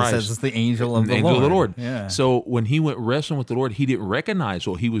pre-incarnate Christ. Because it says it's the angel of the angel Lord. of the Lord. Yeah. So when he went wrestling with the Lord, he didn't recognize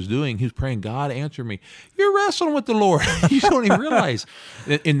what he was doing. He was praying, God, answer me. You're wrestling with the Lord. You don't even realize.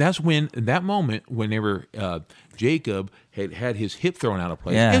 And that's when, in that moment, whenever Jacob had his hip thrown out of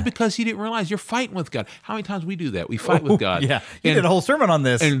place, it's because he didn't realize you're fighting with God. How many times we do that? We fight with God. Yeah, you did a whole sermon on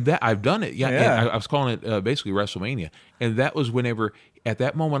this. And that I've done it. Yeah, and I was calling it basically WrestleMania. And that was whenever, at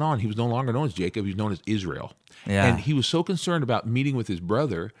that moment on, he was no longer known as Jacob. He was known as Israel. Yeah. And he was so concerned about meeting with his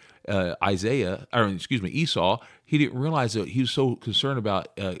brother, Esau, he didn't realize that he was so concerned about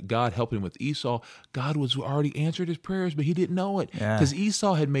God helping him with Esau. God was already answered his prayers, but he didn't know it. Because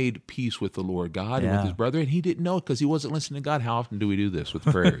Esau had made peace with the Lord God and with his brother, and he didn't know it because he wasn't listening to God. How often do we do this with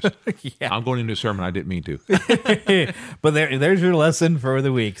prayers? I'm going into a sermon I didn't mean to. But there's your lesson for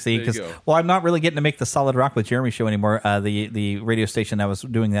the week. See, because I'm not really getting to make the Solid Rock with Jeremy show anymore. The radio station I was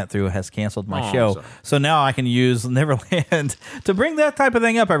doing that through has canceled my show, so now I can use Neverland to bring that type of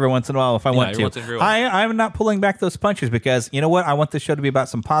thing up every once in a while if I want to. I'm not pulling back those punches, because you know what? I want this show to be about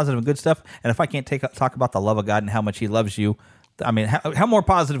some positive and good stuff. And if I can't talk about the love of God and how much He loves you, I mean, how more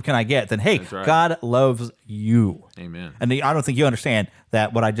positive can I get than, hey, God loves you? Amen. And I don't think you understand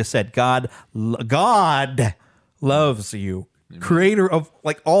that what I just said. God loves you. Amen. Creator of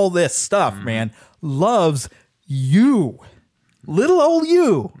like all this stuff, man, loves you. Little old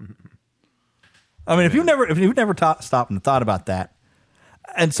you. I mean, if you've never stopped and thought about that,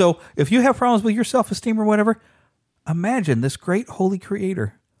 and so if you have problems with your self-esteem or whatever, imagine this great holy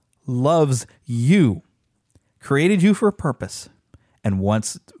Creator loves you, created you for a purpose, and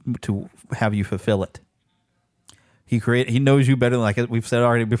wants to have you fulfill it. He knows you better than, like we've said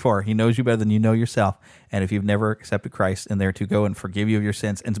already before, He knows you better than you know yourself. And if you've never accepted Christ in there to go and forgive you of your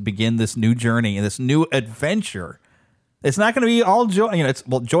sins and to begin this new journey and this new adventure, it's not going to be all joy. You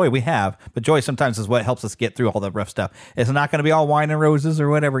know, joy we have, but joy sometimes is what helps us get through all the rough stuff. It's not going to be all wine and roses or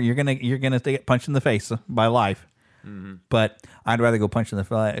whatever. You're gonna get punched in the face by life. Mm-hmm. But I'd rather get punched in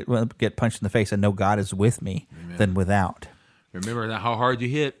the face and know God is with me than without. Remember that how hard you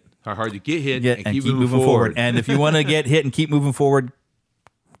get hit, and keep moving forward. And if you want to get hit and keep moving forward,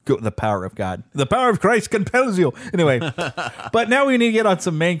 go the power of God. The power of Christ compels you. Anyway, but now we need to get on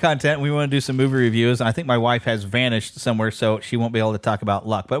some main content. We want to do some movie reviews. I think my wife has vanished somewhere, so she won't be able to talk about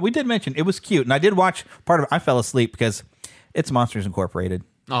Luck. But we did mention it was cute, and I did watch part of it. I fell asleep because it's Monsters Incorporated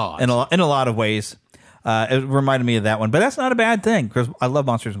in a lot of ways. It reminded me of that one, but that's not a bad thing because I love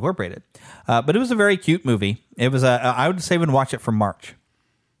Monsters Incorporated. But it was a very cute movie. It was I would say even watch it for March.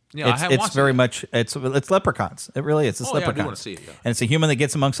 Yeah, it's very much it's leprechauns. It really is. It's leprechauns. I do want to see it. Yeah. And it's a human that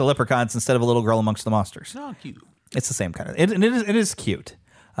gets amongst the leprechauns instead of a little girl amongst the monsters. Oh, cute. It's the same kind of. It is cute,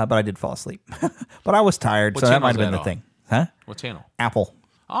 but I did fall asleep. But I was tired, so that might have been the thing. Huh? What channel? Apple.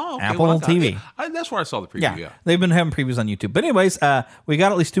 Oh, okay. Apple TV. That's where I saw the preview. Yeah, they've been having previews on YouTube. But anyways, we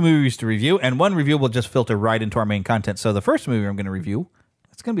got at least 2 movies to review, and one review will just filter right into our main content. So the first movie I'm going to review,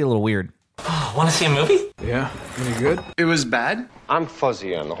 it's going to be a little weird. Oh, want to see a movie? Yeah, any good? It was bad? I'm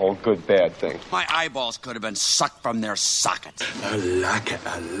fuzzy on the whole good-bad thing. My eyeballs could have been sucked from their sockets. I like it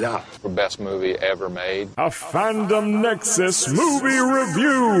a lot. The best movie ever made. A Fandom Nexus movie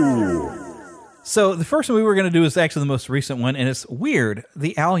review. So the first movie we're going to do is actually the most recent one, and it's weird,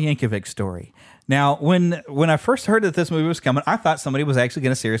 the Al Yankovic story. Now, when I first heard that this movie was coming, I thought somebody was actually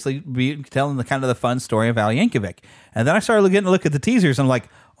going to seriously be telling the kind of the fun story of Al Yankovic. And then I started getting a look at the teasers, and I'm like,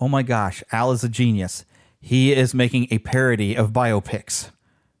 oh my gosh, Al is a genius. He is making a parody of biopics.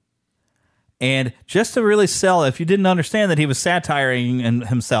 And just to really sell it, if you didn't understand that he was satiring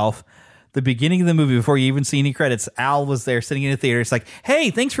himself, the beginning of the movie, before you even see any credits, Al was there sitting in the theater. It's like,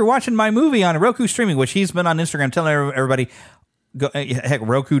 hey, thanks for watching my movie on Roku streaming, which he's been on Instagram telling everybody, go, heck,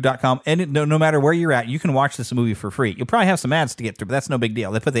 Roku.com. And no matter where you're at, you can watch this movie for free. You'll probably have some ads to get through, but that's no big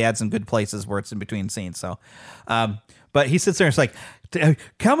deal. They put the ads in good places where it's in between scenes. So, but he sits there and it's like,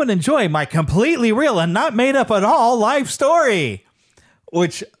 come and enjoy my completely real and not made up at all life story.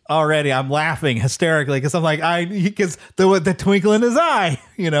 which already I'm laughing hysterically because I'm like, because the twinkle in his eye,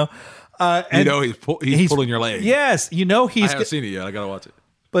 and he's pulling your leg. Yes, I haven't seen it yet. I gotta watch it.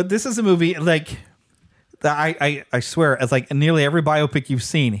 But this is a movie like I swear, it's like nearly every biopic you've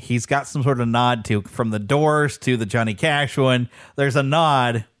seen, he's got some sort of nod to, from The Doors to the Johnny Cash one. There's a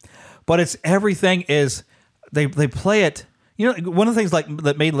nod, but it's everything is they play it. One of the things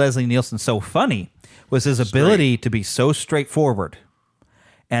that made Leslie Nielsen so funny was his ability to be so straightforward.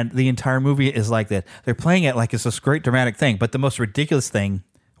 And the entire movie is like that. They're playing it like it's this great dramatic thing, but the most ridiculous thing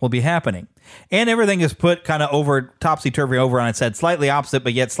will be happening. And everything is put kind of over, topsy-turvy over on its head, slightly opposite,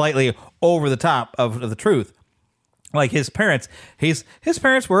 but yet slightly over the top of the truth. Like his parents, his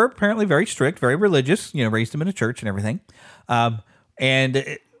parents were apparently very strict, very religious, raised him in a church and everything.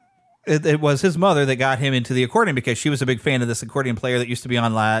 And it was his mother that got him into the accordion because she was a big fan of this accordion player that used to be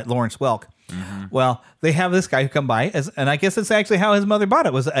on Lawrence Welk. Mm-hmm. Well, they have this guy who come by, and I guess it's actually how his mother bought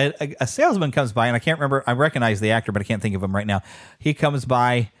it. Was a salesman comes by, and I can't remember. I recognize the actor, but I can't think of him right now. He comes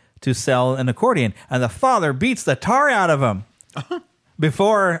by to sell an accordion, and the father beats the tar out of him.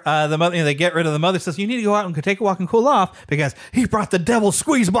 Before the mother, they get rid of the mother, says, you need to go out and take a walk and cool off because he brought the devil's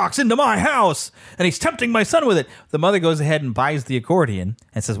squeeze box into my house and he's tempting my son with it. The mother goes ahead and buys the accordion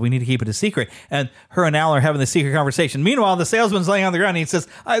and says, we need to keep it a secret. And her and Al are having the secret conversation. Meanwhile, the salesman's laying on the ground and he says,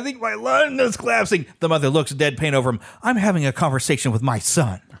 I think my lung is collapsing. The mother looks deadpan over him. I'm having a conversation with my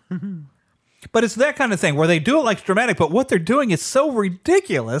son. But it's that kind of thing where they do it like dramatic, but what they're doing is so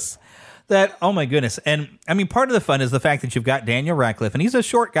ridiculous that, oh my goodness. And I mean, part of the fun is the fact that you've got Daniel Radcliffe, and he's a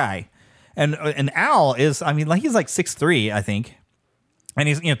short guy. And Al is, I mean, like he's like 6'3", I think. And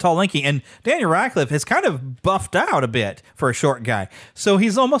he's, tall, lanky. And Daniel Radcliffe is kind of buffed out a bit for a short guy. So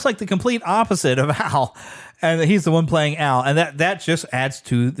he's almost like the complete opposite of Al. And he's the one playing Al. And that just adds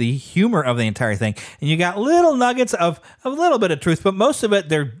to the humor of the entire thing. And you got little nuggets of a little bit of truth, but most of it,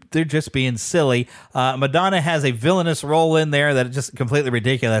 they're just being silly. Madonna has a villainous role in there that is just completely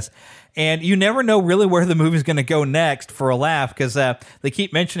ridiculous. And you never know really where the movie's going to go next for a laugh because they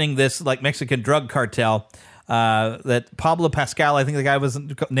keep mentioning this like Mexican drug cartel that Pablo Pascal, I think the guy was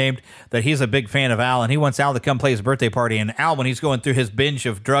named, that he's a big fan of Al and he wants Al to come play his birthday party. And Al, when he's going through his binge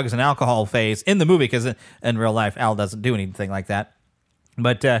of drugs and alcohol phase in the movie, because in real life, Al doesn't do anything like that.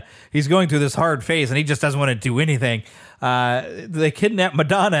 But he's going through this hard phase and he just doesn't want to do anything. They kidnap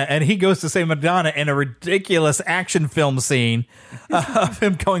Madonna and he goes to save Madonna in a ridiculous action film scene of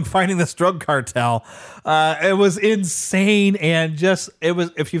him fighting this drug cartel. It was insane and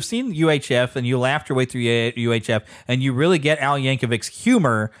if you've seen UHF and you laughed your way through UHF and you really get Al Yankovic's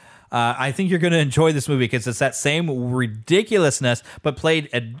humor, I think you're going to enjoy this movie because it's that same ridiculousness, but played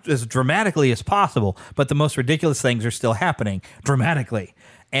as dramatically as possible. But the most ridiculous things are still happening dramatically.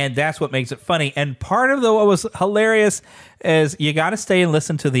 And that's what makes it funny. And part of what was hilarious is you got to stay and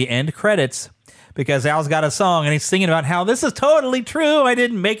listen to the end credits because Al's got a song and he's singing about how this is totally true. I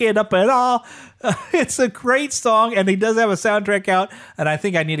didn't make it up at all. It's a great song, and he does have a soundtrack out, and I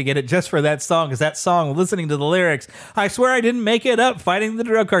think I need to get it just for that song, because that song, listening to the lyrics, I swear I didn't make it up, fighting the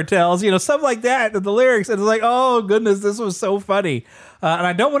drug cartels, stuff like that, the lyrics, and it's like, oh, goodness, this was so funny. And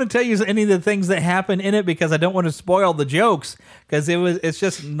I don't want to tell you any of the things that happen in it, because I don't want to spoil the jokes, because it's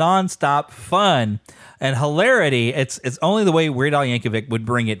just nonstop fun and hilarity. It's only the way Weird Al Yankovic would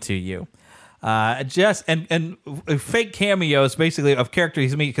bring it to you. And fake cameos basically of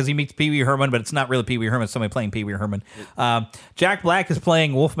characters because he meets Pee Wee Herman, but it's not really Pee Wee Herman. It's somebody playing Pee Wee Herman. Jack Black is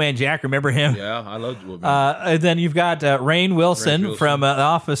playing Wolfman Jack. Remember him? Yeah, I love Wolfman. And then you've got Rainn Wilson from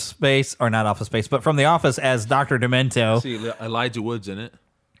Office Space, or not Office Space, but from The Office as Dr. Demento. See, Elijah Wood's in it.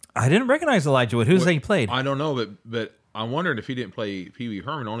 I didn't recognize Elijah Wood. Who's he played? I don't know, but I wondered if he didn't play Pee Wee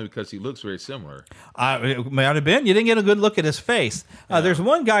Herman only because he looks very similar. It might have been. You didn't get a good look at his face. There's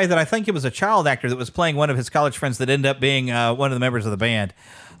one guy that I think it was a child actor that was playing one of his college friends that ended up being one of the members of the band.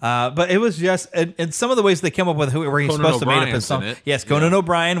 But it was just, and some of the ways they came up with where he's Conan supposed to make up his O'Brien's song. Yes, Conan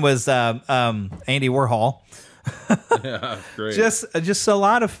O'Brien was Andy Warhol. Yeah, great. Just a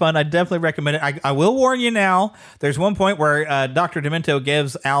lot of fun. I definitely recommend it. I will warn you now. There's one point where Dr. Demento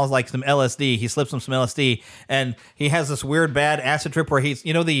gives Al like some LSD. He slips him some LSD, and he has this weird bad acid trip where he's,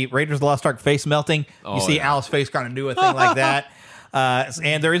 the Raiders of the Lost Ark face melting. You see Al's face kind of do a thing like that.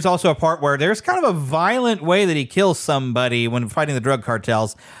 And there is also a part where there's kind of a violent way that he kills somebody when fighting the drug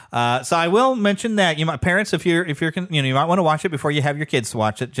cartels. So I will mention that parents, if you're, you might want to watch it before you have your kids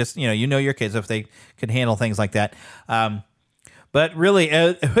watch it. Just, your kids if they could handle things like that. But really,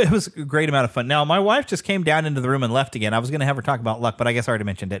 it was a great amount of fun. Now, my wife just came down into the room and left again. I was going to have her talk about luck, but I guess I already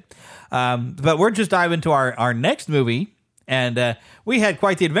mentioned it. But we're just diving into our next movie. And we had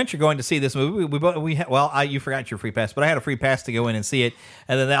quite the adventure going to see this movie. You forgot your free pass, but I had a free pass to go in and see it.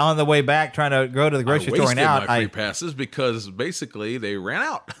 And then on the way back, trying to go to the grocery store and out, my free passes because basically they ran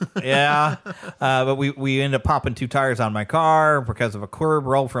out. Yeah, but we ended up popping 2 tires on my car because of a curb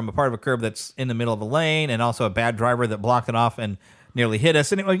roll from a part of a curb that's in the middle of a lane, and also a bad driver that blocked it off and nearly hit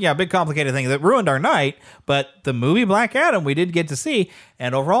us. And it was, big complicated thing that ruined our night. But the movie Black Adam we did get to see,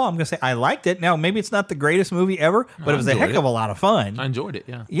 and overall I'm going to say I liked it. Now maybe it's not the greatest movie ever, but it was a heck of a lot of fun. I enjoyed it.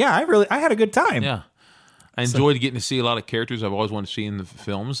 Yeah. Yeah, I had a good time. Yeah. I enjoyed getting to see a lot of characters I've always wanted to see in the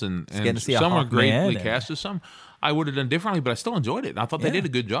films, and getting to see some are greatly casted. Some I would have done differently, but I still enjoyed it. And I thought they did a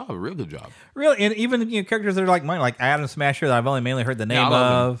good job, a real good job. Really, and even characters that are like mine, like Adam Smasher, that I've only mainly heard the name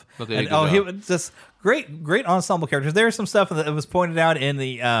of. He was just great ensemble characters. There's some stuff that was pointed out in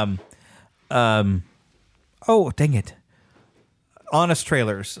the oh dang it, Honest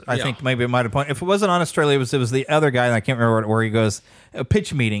Trailers. I think maybe it might have pointed. If it wasn't Honest Trailer, it was the other guy. And I can't remember where he goes. A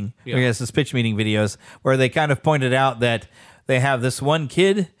pitch meeting. Where he has his pitch meeting videos where they kind of pointed out that they have this one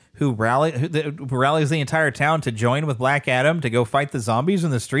kid who rallies the entire town to join with Black Adam to go fight the zombies in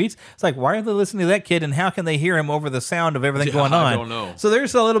the streets. It's like, why are they listening to that kid, and how can they hear him over the sound of everything going on? I don't know. So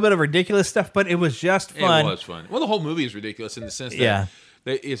there's a little bit of ridiculous stuff, but it was just fun. It was fun. Well, the whole movie is ridiculous in the sense that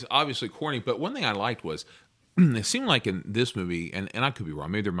it's obviously corny, but one thing I liked was it seemed like in this movie, and I could be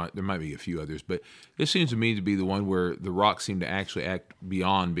wrong, maybe there might be a few others, but this seems to me to be the one where The Rock seemed to actually act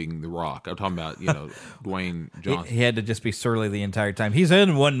beyond being The Rock. I'm talking about, Dwayne Johnson. He had to just be surly the entire time. He's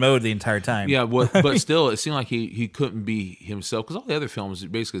in one mode the entire time. Yeah, but still, it seemed like he couldn't be himself, because all the other films,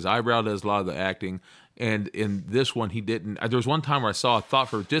 basically his eyebrow does a lot of the acting, and in this one, he didn't. There was one time where I thought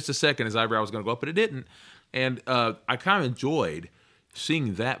for just a second his eyebrow was going to go up, but it didn't, and I kind of enjoyed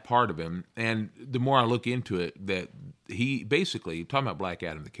seeing that part of him, and the more I look into it, that he basically, talking about Black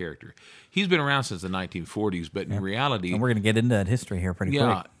Adam, the character, he's been around since the 1940s, but in reality... And we're going to get into that history here pretty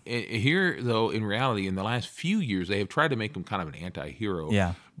quick. Yeah, here, though, in reality, in the last few years, they have tried to make him kind of an anti-hero.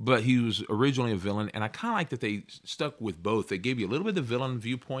 Yeah. But he was originally a villain, and I kind of like that they stuck with both. They gave you a little bit of the villain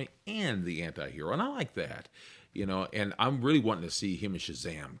viewpoint and the anti-hero, and I like that. And I'm really wanting to see him and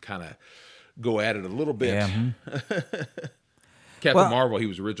Shazam kind of go at it a little bit. Yeah. Captain Marvel, he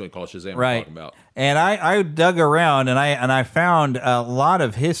was originally called Shazam. Right. We're talking about. And I dug around and I found a lot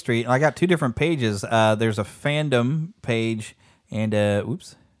of history. I got 2 different pages. There's a Fandom page and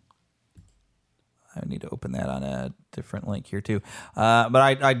oops. I need to open that on a different link here too. But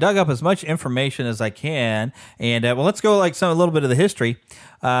I dug up as much information as I can, and let's go a little bit of the history.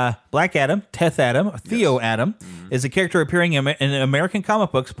 Black Adam, Teth Adam, Theo Adam, is a character appearing in American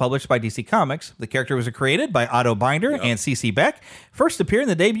comic books published by DC Comics. The character was created by Otto Binder and C.C. Beck. First appeared in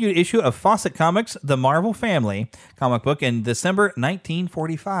the debut issue of Fawcett Comics, The Marvel Family comic book in December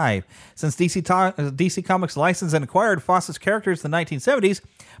 1945. Since DC Comics licensed and acquired Fawcett's characters in the 1970s,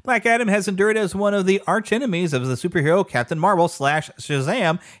 Black Adam has endured as one of the arch enemies of the superhero Captain Marvel /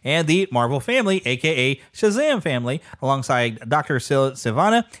 Shazam and the Marvel Family, aka Shazam Family, alongside Dr.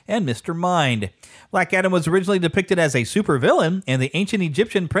 Sivana and Mr. Mind. Black Adam was originally depicted as a supervillain and the ancient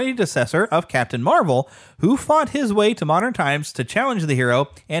Egyptian predecessor of Captain Marvel, who fought his way to modern times to challenge the hero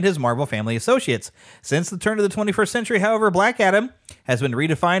and his Marvel Family associates. Since the turn of the 21st century, however, Black Adam has been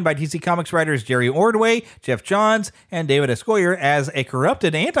redefined by DC Comics writers Jerry Ordway, Jeff Johns, and David S. Goyer as a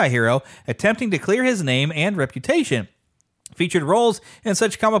corrupted anti-hero attempting to clear his name and reputation. Featured roles in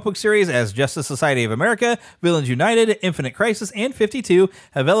such comic book series as Justice Society of America, Villains United, Infinite Crisis, and 52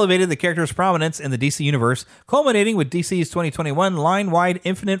 have elevated the character's prominence in the DC universe, culminating with DC's 2021 line-wide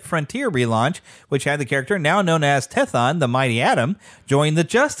Infinite Frontier relaunch, which had the character, now known as Tethon, the Mighty Atom, join the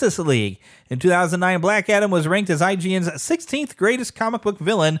Justice League. In 2009, Black Adam was ranked as IGN's 16th greatest comic book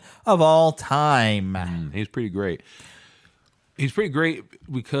villain of all time. He's pretty great. He's pretty great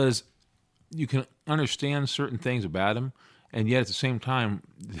because you can understand certain things about him, and yet at the same time,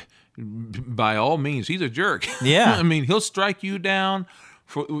 by all means, he's a jerk. Yeah. I mean, he'll strike you down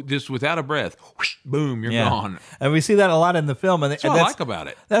for just without a breath. Whoosh, boom, you're gone. And we see that a lot in the film. And that's what I like about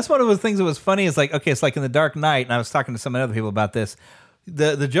it. That's one of the things that was funny is it's like in The Dark Knight, and I was talking to some other people about this.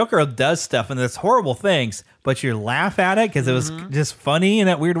 The Joker does stuff and it's horrible things, but you laugh at it because it was just funny in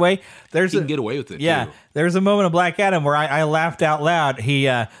that weird way. He can get away with it. Yeah, too. There's a moment of Black Adam where I laughed out loud.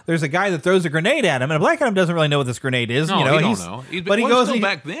 There's a guy that throws a grenade at him, and Black Adam doesn't really know what this grenade is. No, he don't know. But he goes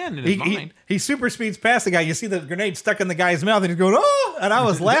back then in his mind. He super speeds past the guy. You see the grenade stuck in the guy's mouth, and he's going, "Oh!" And I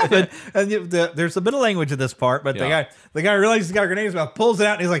was laughing. And there's a bit of language in this part, but the guy realizes he's got a grenade in his mouth, pulls it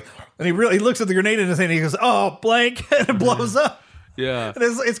out, and he's like, and he looks at the grenade in his hand, and he goes, "Oh, blank!" and it blows up. Yeah,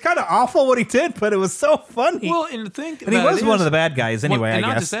 it's kind of awful what he did, but it was so funny. Well, and he was one of the bad guys anyway. and I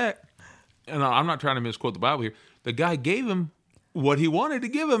not guess just that. And I'm not trying to misquote the Bible here. the guy gave him what he wanted to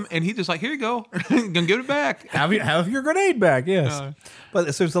give him, and he just like, here you go, gonna give it back. Have your grenade back, yes.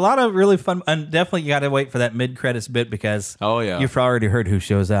 But there's a lot of really fun, and definitely you got to wait for that mid-credits bit because you've already heard who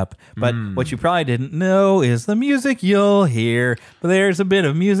shows up. But what you probably didn't know is the music you'll hear. But there's a bit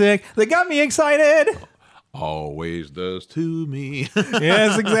of music that got me excited. Always does to me.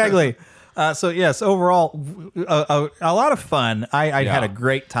 Yes, exactly. So yes, overall, a lot of fun. I had a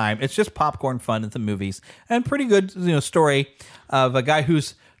great time. It's just popcorn fun at the movies, and pretty good, story of a guy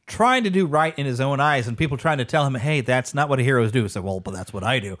who's trying to do right in his own eyes, and people trying to tell him, "Hey, that's not what heroes do." So, well, but that's what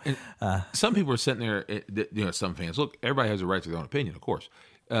I do. Some people are sitting there. Some fans look. Everybody has a right to their own opinion, of course.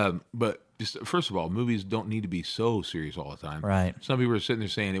 But just first of all, movies don't need to be so serious all the time. Right. Some people are sitting there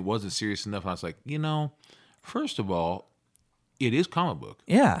saying it wasn't serious enough. I was like, first of all, it is comic book.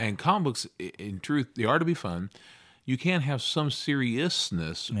 Yeah. And comic books, in truth, they are to be fun. You can't have some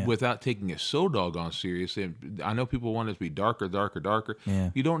seriousness without taking it so doggone serious. And I know people want it to be darker. Yeah.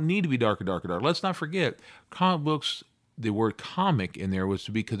 You don't need to be darker. Let's not forget, comic books, the word comic in there was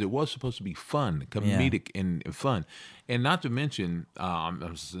because it was supposed to be fun, comedic and fun. And not to mention, I'm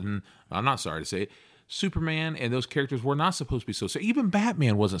not sorry to say it, Superman and those characters were not supposed to be so. Even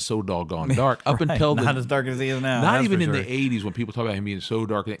Batman wasn't so doggone dark up until not as dark as he is now. Not even in the 80s when people talk about him being so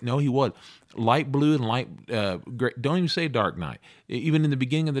dark. No, he was light blue and light gray. Don't even say Dark Knight. Even in the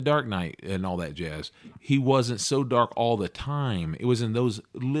beginning of the Dark Knight and all that jazz, he wasn't so dark all the time. It was in those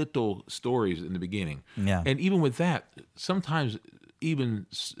little stories in the beginning. Yeah. And even with that, sometimes even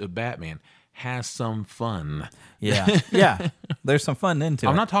Batman has some fun. Yeah. There's some fun into it.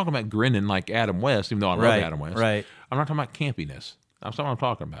 I'm not talking about grinning like Adam West, even though I love Adam West. Right. I'm not talking about campiness. That's not what I'm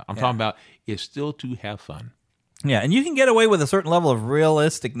talking about. I'm talking about it's still to have fun. Yeah, and you can get away with a certain level of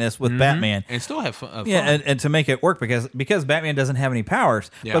realisticness with Batman. And still have fun. Yeah, and to make it work because Batman doesn't have any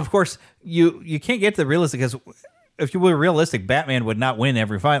powers. Yeah. But of course, you can't get to the realistic because if you were realistic, Batman would not win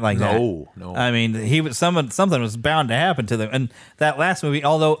every fight like that. No. I mean, something was bound to happen to them. And that last movie,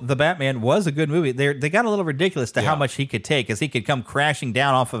 although the Batman was a good movie, they got a little ridiculous to how much he could take, as he could come crashing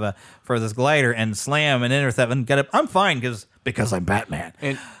down off of for this glider and slam and intercept and get up. I'm fine because I'm Batman.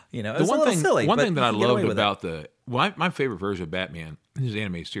 And it was the a little silly. One but thing that I you can get away loved with about my favorite version of Batman is the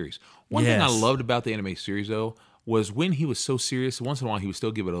animated series. One thing I loved about the animated series though was when he was so serious. Once in a while, he would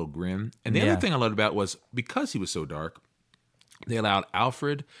still give it a little grin. And the other thing I loved about was because he was so dark, they allowed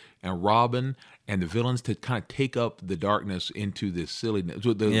Alfred and Robin and the villains to kind of take up the darkness into the silliness,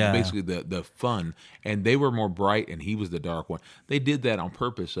 basically the fun. And they were more bright, and he was the dark one. They did that on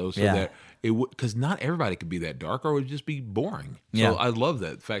purpose, though, so that it would, because not everybody could be that dark, or it would just be boring. So I love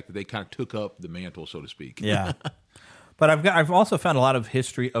that, the fact that they kind of took up the mantle, so to speak. Yeah. But I've also found a lot of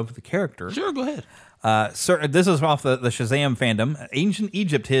history of the character. Sure, go ahead. This is off the Shazam fandom. Ancient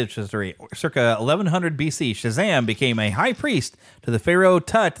Egypt history. Circa 1100 BC, Shazam became a high priest to the pharaoh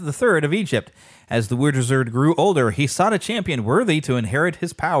Tut III of Egypt. As the wizard grew older, he sought a champion worthy to inherit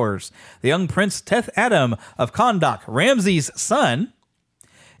his powers. The young prince Teth Adam of Kahndaq, Ramses' son,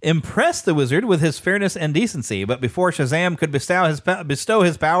 impressed the wizard with his fairness and decency, but before Shazam could bestow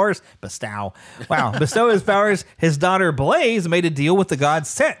his powers, his daughter Blaze made a deal with the god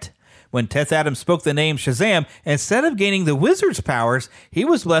Set. When Teth Adam spoke the name Shazam, instead of gaining the wizard's powers, he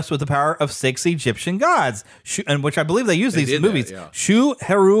was blessed with the power of 6 Egyptian gods, and which I believe they use these movies. Shu,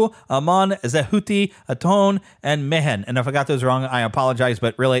 Heru, Amun, Zehuti, Aton, and Mehen. And if I got those wrong, I apologize,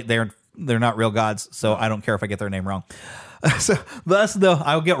 but really they're not real gods, so I don't care if I get their name wrong. Thus, though,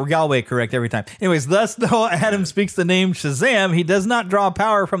 I'll get Galway correct every time. Anyways, thus, though Adam speaks the name Shazam, he does not draw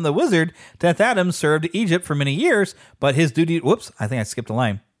power from the wizard. Teth Adam served Egypt for many years, but his duty... Whoops, I think I skipped a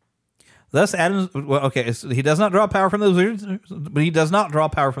line. Thus, he does not draw power from the wizard, but he does not draw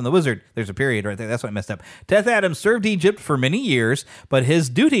power from the wizard. There's a period right there. That's what I messed up. Teth Adam served Egypt for many years, but his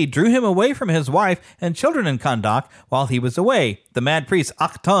duty drew him away from his wife and children in Kahndaq while he was away. The mad priest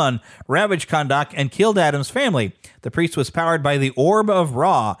Akhton ravaged Kahndaq and killed Adam's family. The priest was powered by the Orb of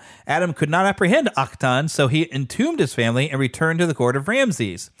Ra. Adam could not apprehend Akhton, so he entombed his family and returned to the court of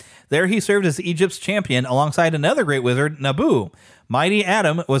Ramses. There he served as Egypt's champion alongside another great wizard, Nabu. Mighty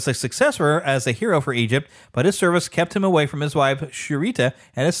Adam was a successor as a hero for Egypt, but his service kept him away from his wife Shurita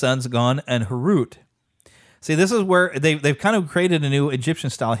and his sons Gon and Harut. See, this is where they've kind of created a new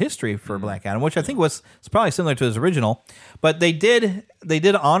Egyptian-style history for Black Adam, which I think was probably similar to his original. But they did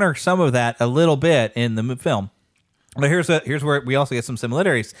honor some of that a little bit in the film. But here's where we also get some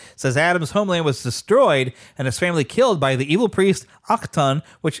similarities. It says Adam's homeland was destroyed and his family killed by the evil priest Akhtun,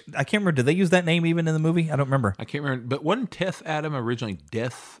 which I can't remember. Did they use that name even in the movie? I don't remember. I can't remember. But wasn't Teth Adam originally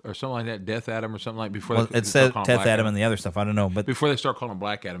Death or something like that? Death Adam or something like before? Well, it said Teth Adam and the other stuff. I don't know. But before they start calling him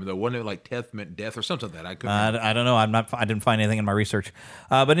Black Adam, though, wasn't it like Teth meant death or something like that? I couldn't. I don't know. I didn't find anything in my research.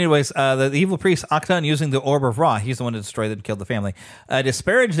 But anyways, the evil priest Akhtun, using the Orb of Ra, he's the one that destroyed and killed the family.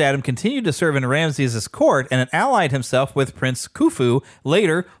 Disparaged Adam continued to serve in Ramses' court and allied himself with Prince Khufu,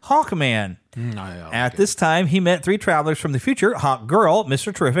 later Hawkman. At this time, he met 3 travelers from the future: Hawk Girl,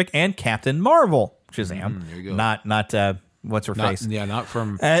 Mr. Terrific, and Captain Marvel. Shazam. There you go. Not what's her face? Yeah, not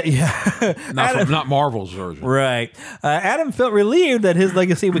from not Marvel's version. Right. Adam felt relieved that his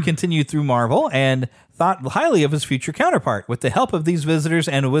legacy would continue through Marvel and thought highly of his future counterpart. With the help of these visitors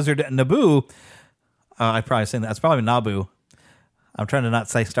and wizard Naboo, I probably saying that. It's probably Naboo. I'm trying to not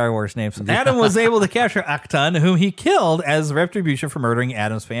say Star Wars names. Adam was able to capture Akhtun, whom he killed as retribution for murdering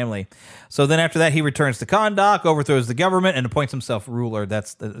Adam's family. So then after that, he returns to Kahndaq, overthrows the government, and appoints himself ruler.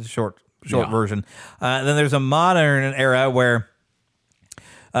 That's the short version. Then there's a modern era where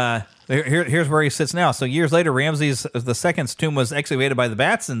here's where he sits now. So years later, Ramses II's tomb was excavated by the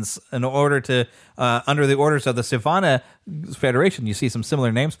Batsons in order to under the orders of the Savannah Federation. You see some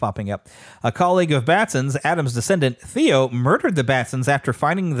similar names popping up. A colleague of Batson's, Adam's descendant Theo, murdered the Batsons after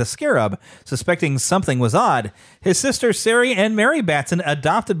finding the scarab, suspecting something was odd. His sisters Sari and Mary Batson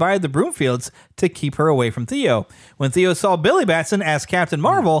adopted by the Broomfields to keep her away from Theo. When Theo saw Billy Batson as Captain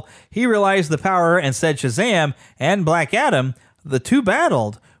Marvel, he realized the power and said Shazam and Black Adam. The two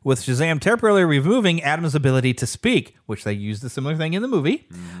battled, with Shazam temporarily removing Adam's ability to speak, which they used a similar thing in the movie.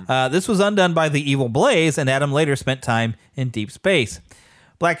 This was undone by the evil Blaze, and Adam later spent time in deep space.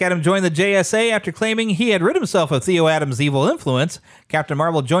 Black Adam joined the JSA after claiming he had rid himself of Theo Adams' evil influence. Captain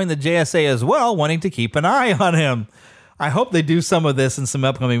Marvel joined the JSA as well, wanting to keep an eye on him. I hope they do some of this in some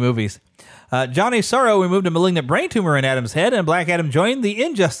upcoming movies. Johnny Sorrow removed a malignant brain tumor in Adam's head, and Black Adam joined the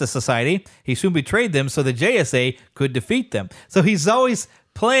Injustice Society. He soon betrayed them so the JSA could defeat them. So he's always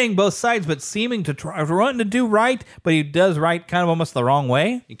playing both sides, but seeming to try, wanting to do right, but he does right kind of almost the wrong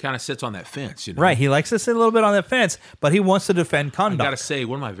way. He kind of sits on that fence, you know. Right, he likes to sit a little bit on that fence, but he wants to defend Kahndaq. I got to say,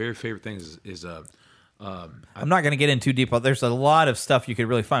 one of my very favorite things is I'm not going to get in too deep. There's a lot of stuff you could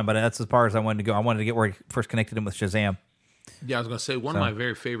really find, but that's as far as I wanted to go. I wanted to get where he first connected him with Shazam. Yeah, I was going to say, one of my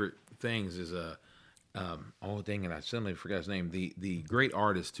very favorite things is oh dang it, I suddenly forgot his name. The great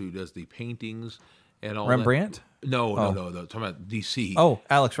artist who does the paintings and all Rembrandt? That. No, talking about DC. Oh,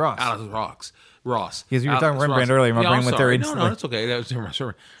 Alex Ross. Ross. Because you were talking Rembrandt earlier. My brain went there instantly. No, that's okay. That was my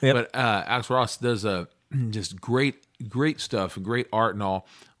sermon. Yep. But Alex Ross does just great stuff, great art and all,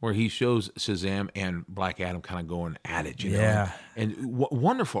 where he shows Shazam and Black Adam kind of going at it, you know? And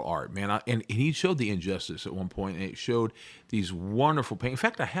wonderful art, man. And he showed the Injustice at one point, and it showed these wonderful paintings. In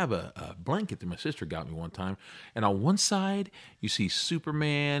fact, I have a blanket that my sister got me one time, and on one side, you see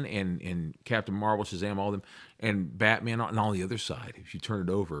Superman and Captain Marvel, Shazam, all of them, and Batman, and on the other side, if you turn it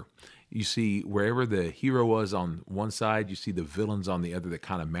over, you see wherever the hero was on one side, you see the villains on the other that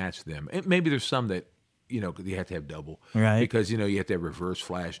kind of match them. And maybe there's some that, you know, you have to have double, right? Because you know you have to have Reverse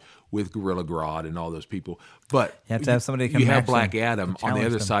Flash with Gorilla Grodd and all those people. But you have to have somebody that can you have match Black them, Adam on the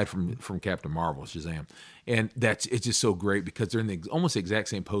other them. side from Captain Marvel, Shazam, and it's just so great because they're in almost the exact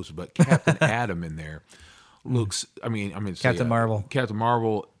same poster. But Captain Adam in there looks, I mean, Captain Marvel,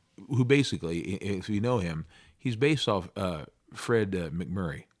 who basically, if you know him, he's based off Fred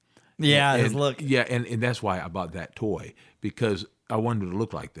McMurray. Yeah, and, his look. Yeah, and that's why I bought that toy, because I wanted it to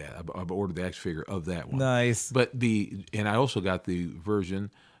look like that. I ordered the action figure of that one. Nice. But and I also got the version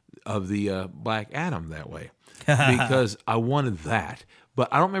of the Black Adam that way because I wanted that. But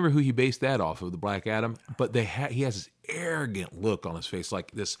I don't remember who he based that off of, the Black Adam. But he has this arrogant look on his face,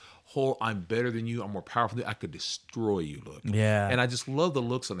 like this whole "I'm better than you, I'm more powerful than you, I could destroy you" look. Yeah. And I just love the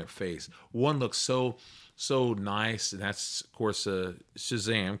looks on their face. One looks so nice, and that's of course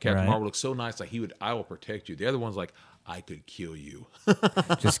Shazam. Captain Marvel looks so nice, like I will protect you. The other one's like, I could kill you.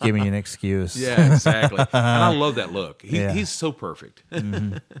 Just give me an excuse. Yeah, exactly. And I love that look. He's so perfect.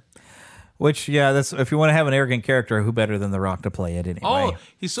 Mm-hmm. Which, that's if you want to have an arrogant character, who better than The Rock to play it anyway? Oh,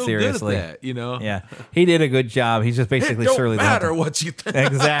 he's so Seriously. good at that, you know? Yeah, he did a good job. He's just basically Shirley. It don't matter what you think.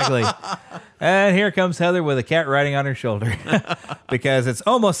 Exactly. And here comes Heather with a cat riding on her shoulder because it's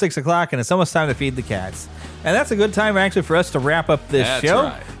almost 6 o'clock and it's almost time to feed the cats. And that's a good time actually for us to wrap up this show.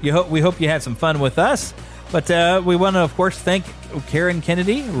 Right. We hope you had some fun with us. But we want to, of course, thank Karen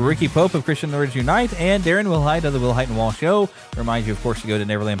Kennedy, Ricky Pope of Christian Nerds Unite, and Darren Wilhite of the Wilhite and Wall Show. Remind you, of course, to go to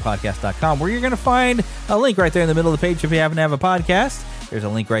neverlandpodcast.com, where you're going to find a link right there in the middle of the page if you happen to have a podcast. There's a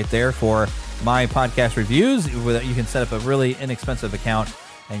link right there for my podcast reviews. You can set up a really inexpensive account,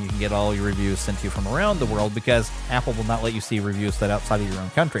 and you can get all your reviews sent to you from around the world because Apple will not let you see reviews that outside of your own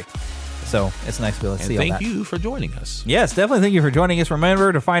country. So it's nice to be able to see all that. Thank you for joining us. Yes, definitely thank you for joining us.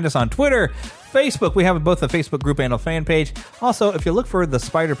 Remember to find us on Twitter, Facebook. We have both a Facebook group and a fan page. Also, if you look for the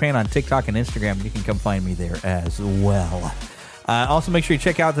Spider-Pan on TikTok and Instagram, you can come find me there as well. Also, make sure you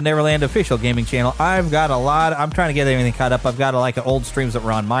check out the Neverland official gaming channel. I've got a lot. I'm trying to get everything caught up. I've got old streams that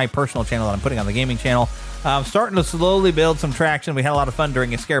were on my personal channel that I'm putting on the gaming channel. I'm starting to slowly build some traction. We had a lot of fun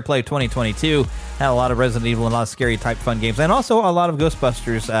during a Scare Play 2022. Had a lot of Resident Evil and a lot of scary type fun games, and also a lot of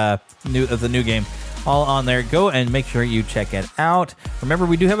Ghostbusters, the new game, all on there. Go and make sure you check it out. Remember,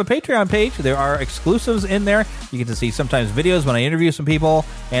 we do have a Patreon page. There are exclusives in there. You get to see sometimes videos when I interview some people,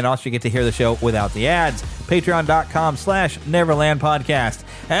 and also you get to hear the show without the ads. Patreon.com/Neverland Podcast.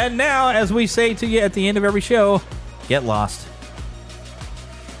 And now, as we say to you at the end of every show, get lost.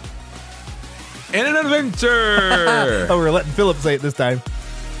 And an adventure! Oh, we're letting Philip say it this time.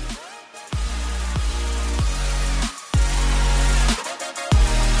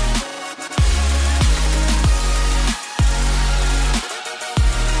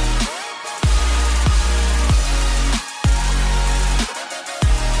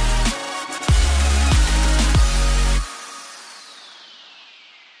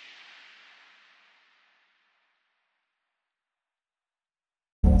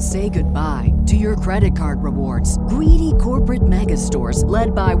 Say goodbye to your credit card rewards. Greedy corporate mega stores,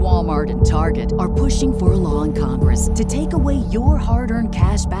 led by Walmart and Target, are pushing for a law in Congress to take away your hard-earned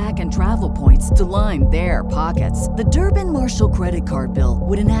cash back and travel points to line their pockets. The Durbin-Marshall credit card bill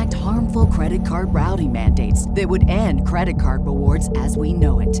would enact harmful credit card routing mandates that would end credit card rewards as we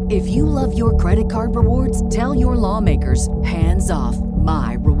know it. If you love your credit card rewards, tell your lawmakers, hands off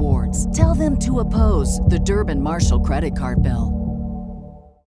my rewards. Tell them to oppose the Durbin-Marshall credit card bill.